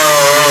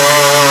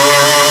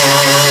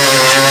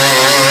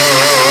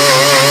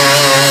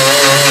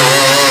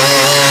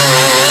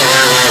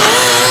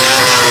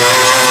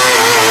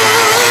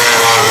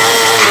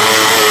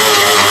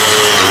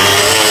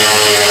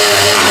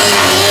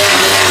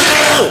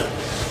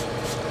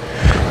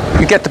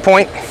 You get the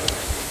point.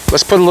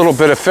 Let's put a little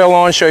bit of fill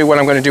on, show you what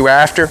I'm going to do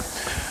after.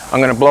 I'm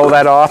going to blow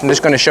that off. I'm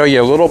just going to show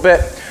you a little bit.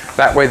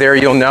 That way there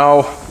you'll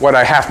know what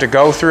I have to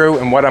go through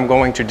and what I'm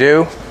going to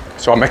do.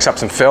 So I'll mix up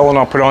some fill and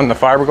I'll put on the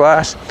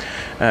fiberglass.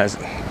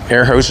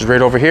 Air hose is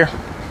right over here.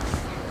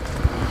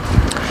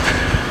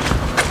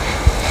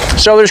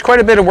 So there's quite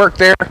a bit of work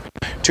there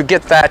to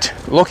get that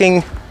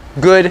looking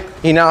good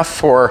enough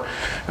for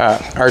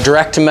our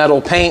direct to metal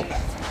paint.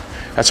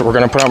 That's what we're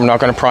going to put on. We're not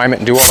going to prime it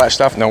and do all that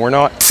stuff. No, we're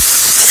not.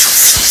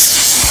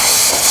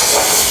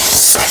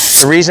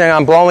 The reason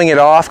I'm blowing it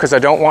off because I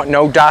don't want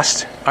no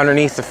dust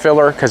underneath the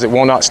filler because it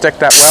will not stick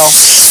that well.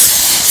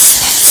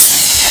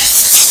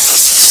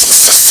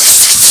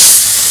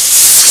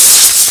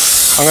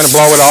 I'm going to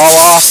blow it all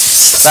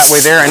off. That way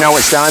there I know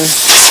it's done.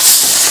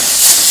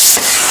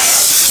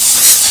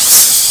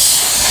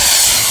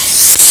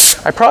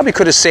 I probably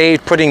could have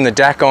saved putting the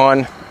deck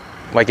on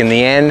like in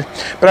the end,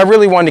 but I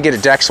really wanted to get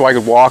a deck so I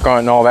could walk on it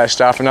and all that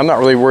stuff, and I'm not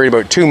really worried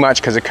about too much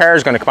because the car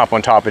is going to come up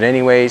on top of it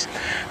anyways.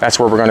 That's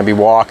where we're going to be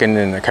walking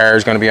and the car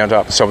is going to be on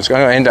top, so it's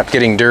going to end up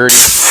getting dirty.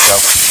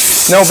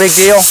 So no big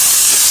deal,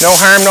 no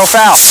harm, no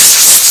foul.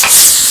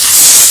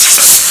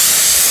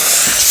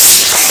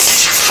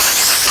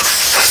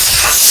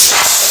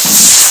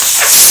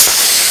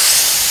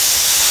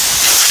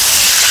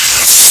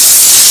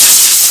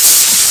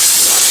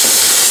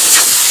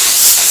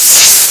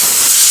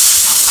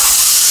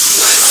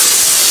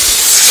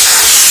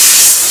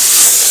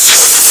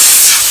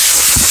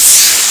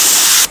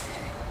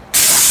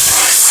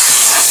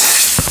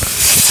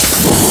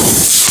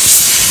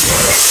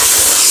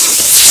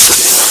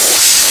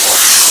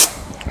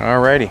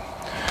 Alrighty,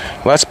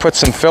 let's put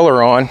some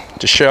filler on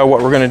to show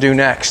what we're going to do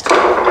next.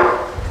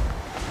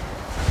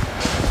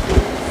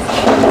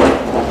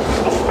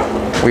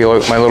 Wheel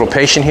out my little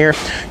patient here.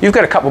 You've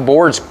got a couple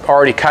boards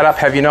already cut up,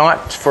 have you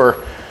not? For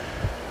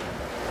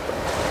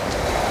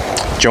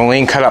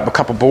Jolene cut up a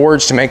couple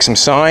boards to make some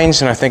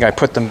signs, and I think I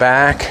put them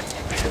back.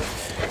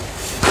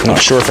 I'm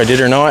not sure if I did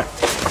or not.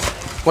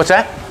 What's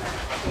that?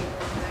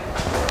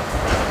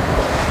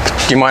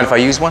 Do you mind if I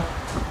use one?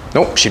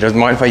 Nope, she doesn't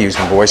mind if I use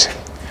one, boys.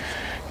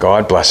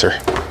 God bless her.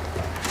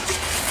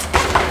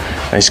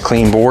 Nice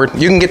clean board.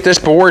 You can get this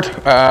board.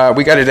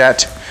 We got it at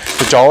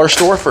the dollar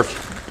store for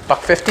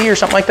 $1.50 or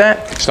something like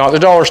that. It's not the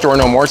dollar store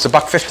no more. It's the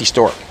 $1.50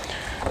 store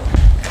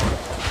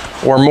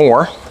or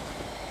more.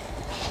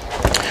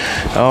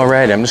 All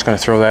right, I'm just going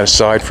to throw that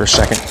aside for a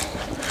second.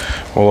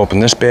 We'll open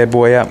this bad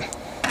boy up.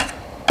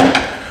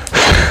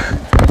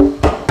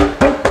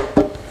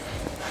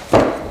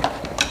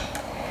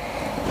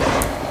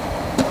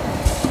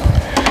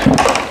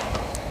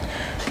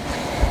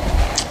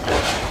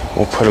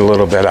 We'll put a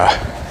little bit of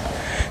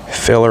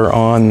filler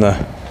on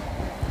the.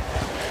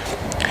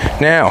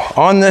 Now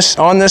on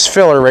this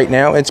filler right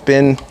now, it's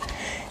been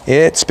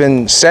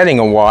setting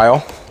a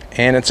while,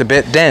 and it's a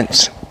bit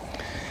dense.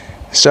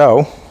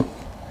 So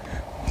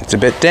it's a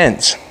bit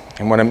dense,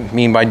 and what I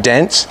mean by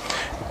dense,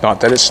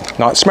 not that it's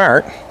not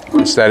smart,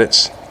 it's that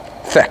it's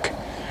thick.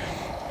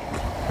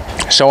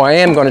 So I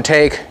am going to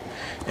take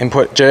and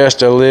put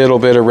just a little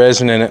bit of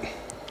resin in it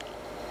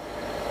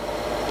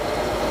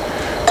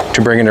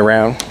to bring it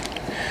around.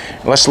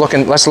 Let's look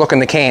in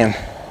the can.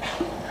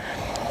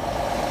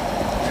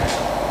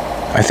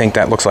 I think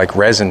that looks like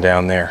resin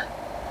down there.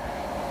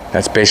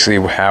 That's basically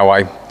how I,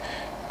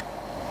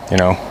 you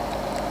know,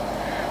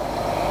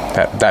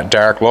 that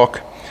dark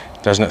look.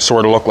 Doesn't it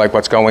sort of look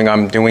like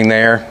I'm doing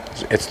there?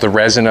 It's the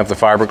resin of the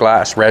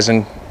fiberglass,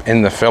 resin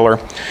in the filler.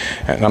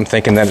 And I'm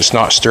thinking that it's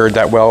not stirred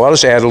that well. I'll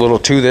just add a little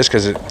to this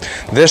because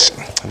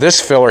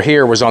this filler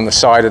here was on the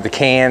side of the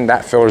can.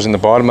 That filler's in the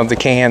bottom of the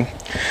can.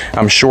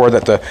 I'm sure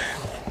that the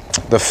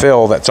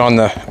fill that's on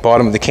the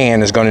bottom of the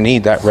can is going to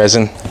need that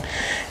resin,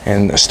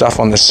 and the stuff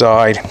on the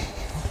side,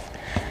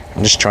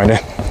 I'm just trying to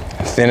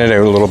thin it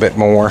out a little bit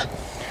more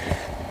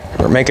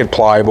or make it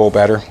pliable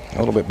better, a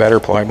little bit better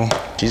pliable.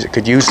 Geez, it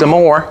could use some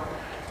more.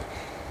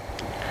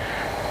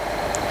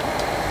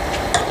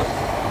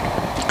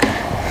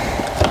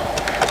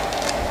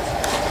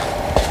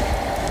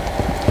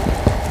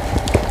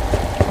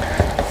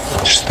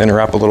 Just thin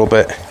her up a little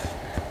bit.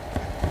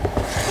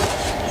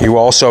 You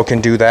also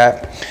can do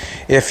that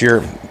if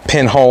you're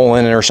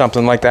pinholing it or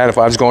something like that. If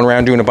I was going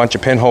around doing a bunch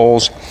of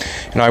pinholes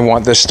and I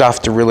want this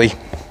stuff to really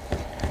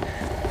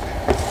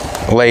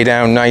lay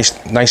down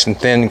nice and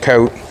thin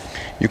coat,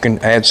 you can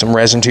add some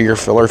resin to your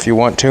filler if you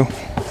want to.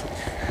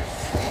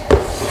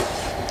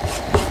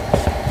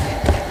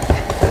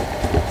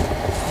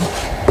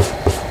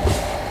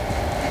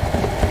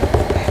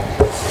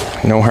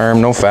 No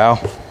harm, no foul.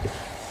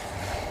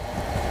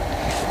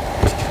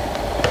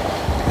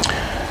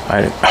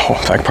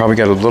 I probably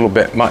got a little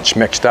bit much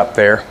mixed up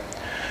there,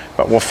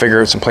 but we'll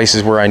figure out some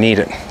places where I need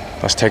it.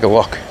 Let's take a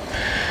look.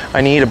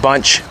 I need a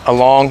bunch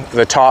along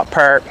the top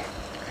part,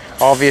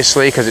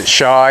 obviously, because it's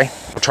shy.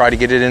 We'll try to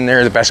get it in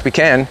there the best we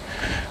can.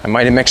 I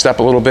might have mixed up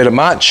a little bit of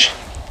much.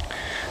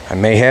 I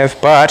may have,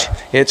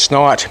 but it's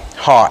not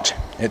hot.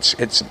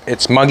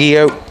 It's muggy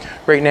out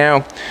right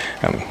now.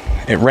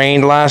 It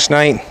rained last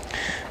night.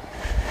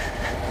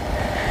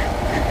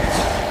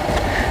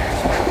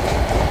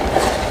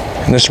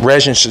 And this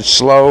resin should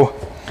slow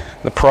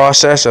the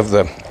process of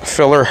the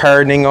filler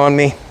hardening on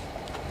me.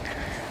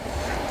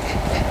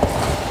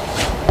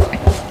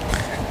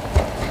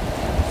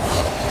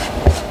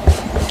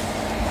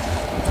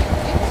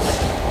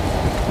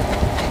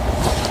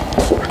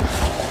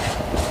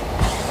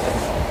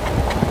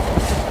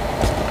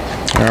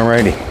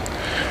 Alrighty,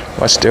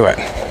 let's do it.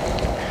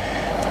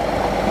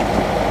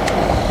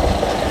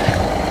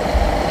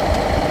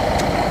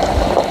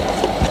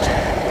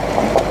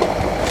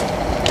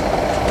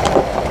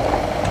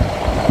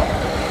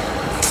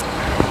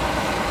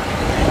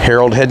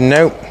 Harold heading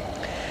out.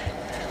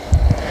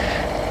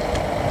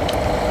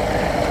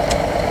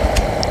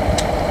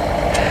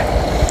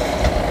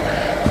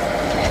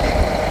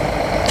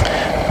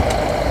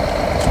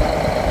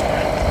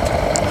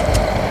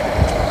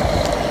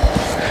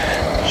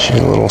 She's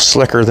a little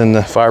slicker than the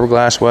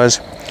fiberglass was.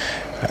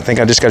 I think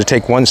I just got to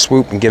take one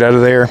swoop and get out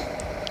of there.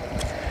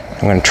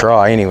 I'm going to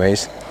try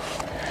anyways.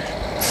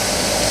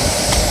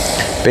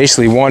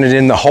 Basically want it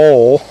in the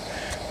hole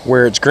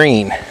where it's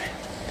green.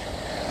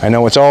 I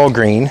know it's all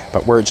green,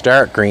 but where it's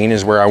dark green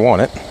is where I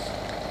want it.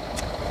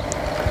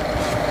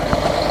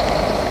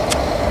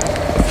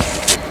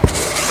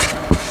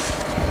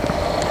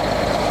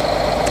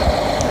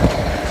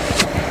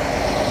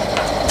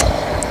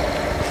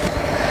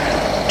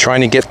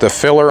 Trying to get the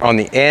filler on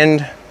the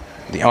end,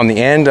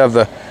 of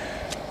the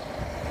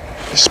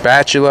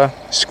spatula,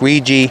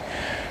 squeegee,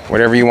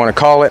 whatever you want to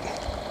call it,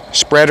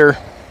 spreader,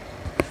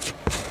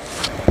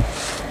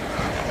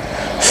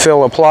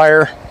 fill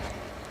applier.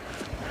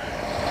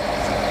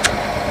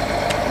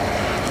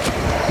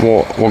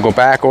 We'll go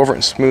back over it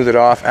and smooth it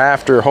off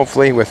after,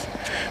 hopefully with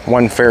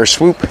one fair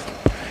swoop,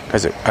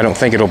 because I don't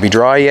think it'll be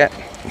dry yet.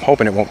 I'm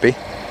hoping it won't be.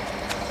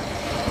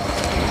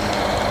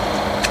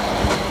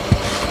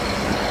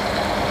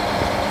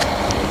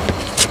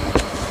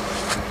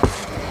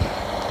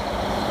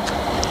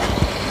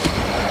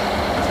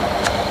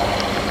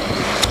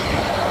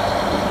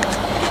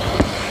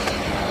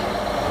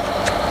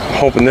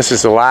 hoping this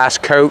is the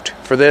last coat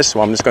for this,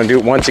 so I'm just going to do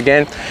it once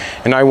again.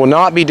 And I will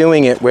not be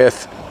doing it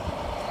with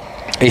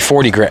a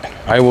 40 grit.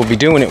 I will be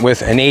doing it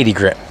with an 80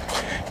 grit.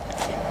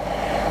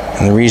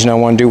 And the reason I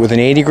want to do it with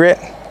an 80 grit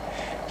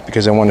is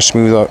because I want to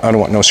smooth out. I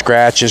don't want no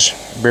scratches,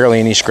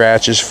 barely any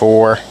scratches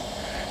for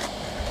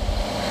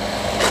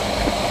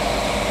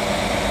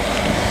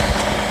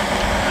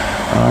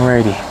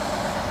alrighty.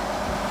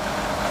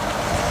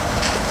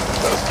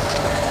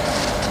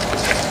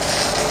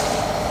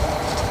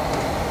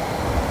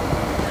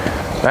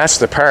 That's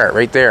the part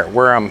right there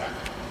where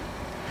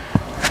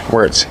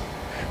it's.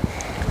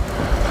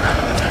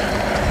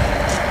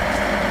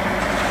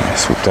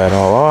 Swoop that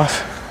all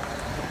off.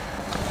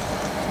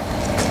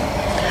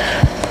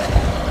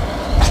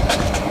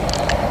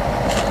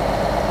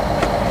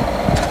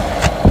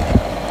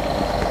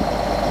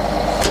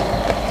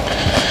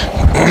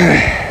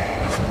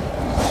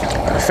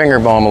 Finger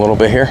balm a little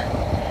bit here.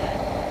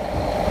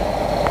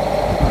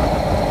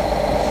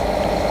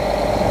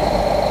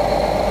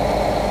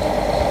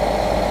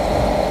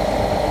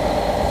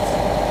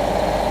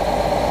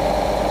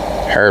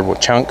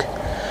 Hardwood chunk.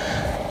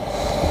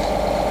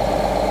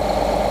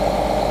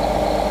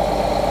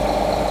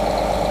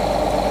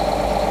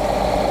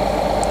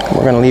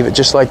 We're going to leave it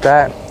just like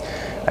that.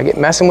 I get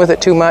messing with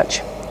it too much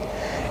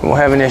and we'll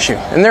have an issue.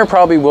 And there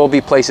probably will be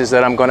places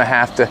that I'm going to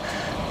have to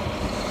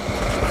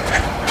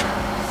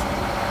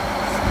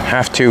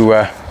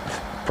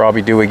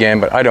probably do again,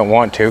 but I don't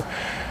want to.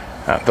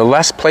 The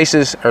less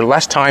places or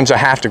less times I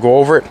have to go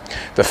over it,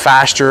 the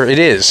faster it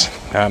is.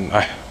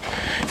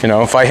 You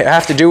know, if I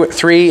have to do it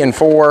 3 and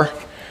 4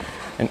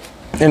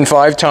 and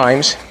 5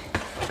 times,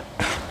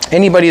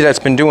 anybody that's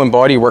been doing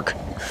body work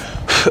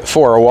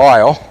for a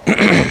while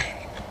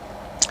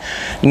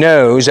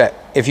knows that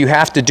if you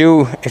have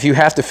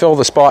to fill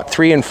the spot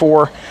 3 and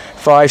 4,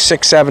 5,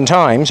 6, 7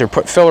 times, or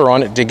put filler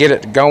on it to get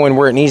it going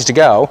where it needs to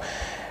go,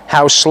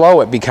 how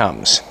slow it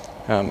becomes.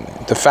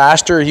 The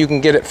faster you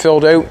can get it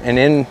filled out and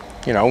in,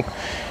 you know,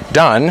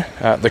 done,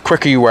 the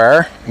quicker you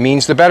are,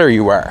 means the better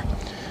you are.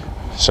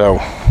 So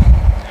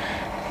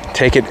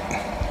take it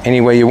any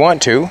way you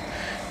want to,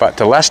 but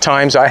the less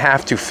times I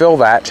have to fill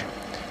that,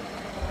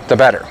 the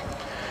better.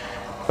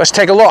 Let's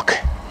take a look.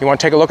 You want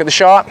to take a look at the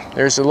shop?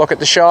 There's a look at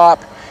the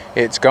shop.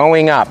 It's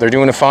going up. They're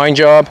doing a fine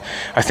job.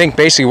 I think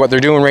basically what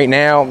they're doing right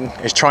now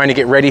is trying to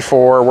get ready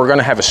for, we're going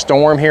to have a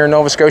storm here in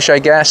Nova Scotia, I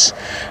guess.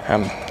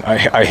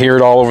 I hear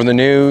it all over the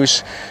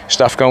news,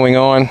 stuff going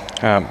on.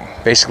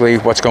 Basically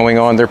what's going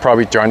on, they're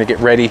probably trying to get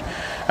ready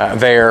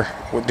there,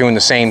 doing the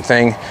same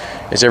thing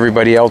as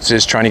everybody else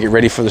is, trying to get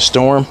ready for the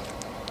storm.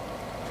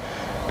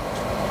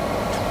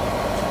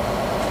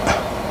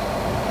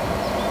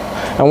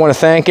 I want to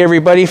thank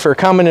everybody for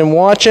coming and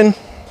watching.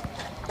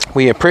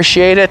 We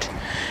appreciate it.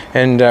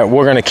 And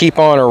we're going to keep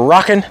on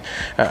rocking.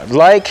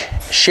 Like,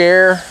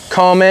 share,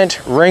 comment,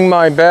 ring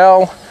my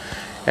bell,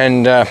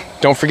 and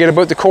don't forget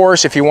about the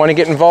course if you want to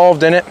get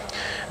involved in it.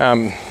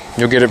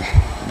 We'll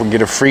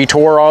get a free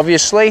tour,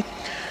 obviously.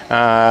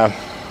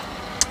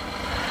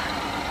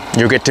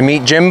 You'll get to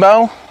meet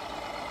Jimbo.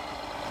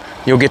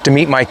 You'll get to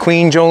meet my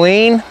Queen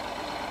Jolene,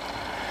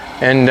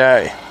 and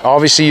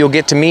obviously you'll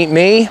get to meet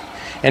me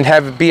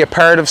and be a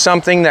part of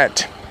something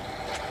that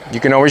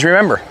you can always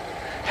remember.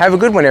 Have a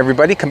good one,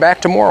 everybody. Come back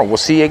tomorrow. We'll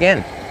see you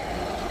again.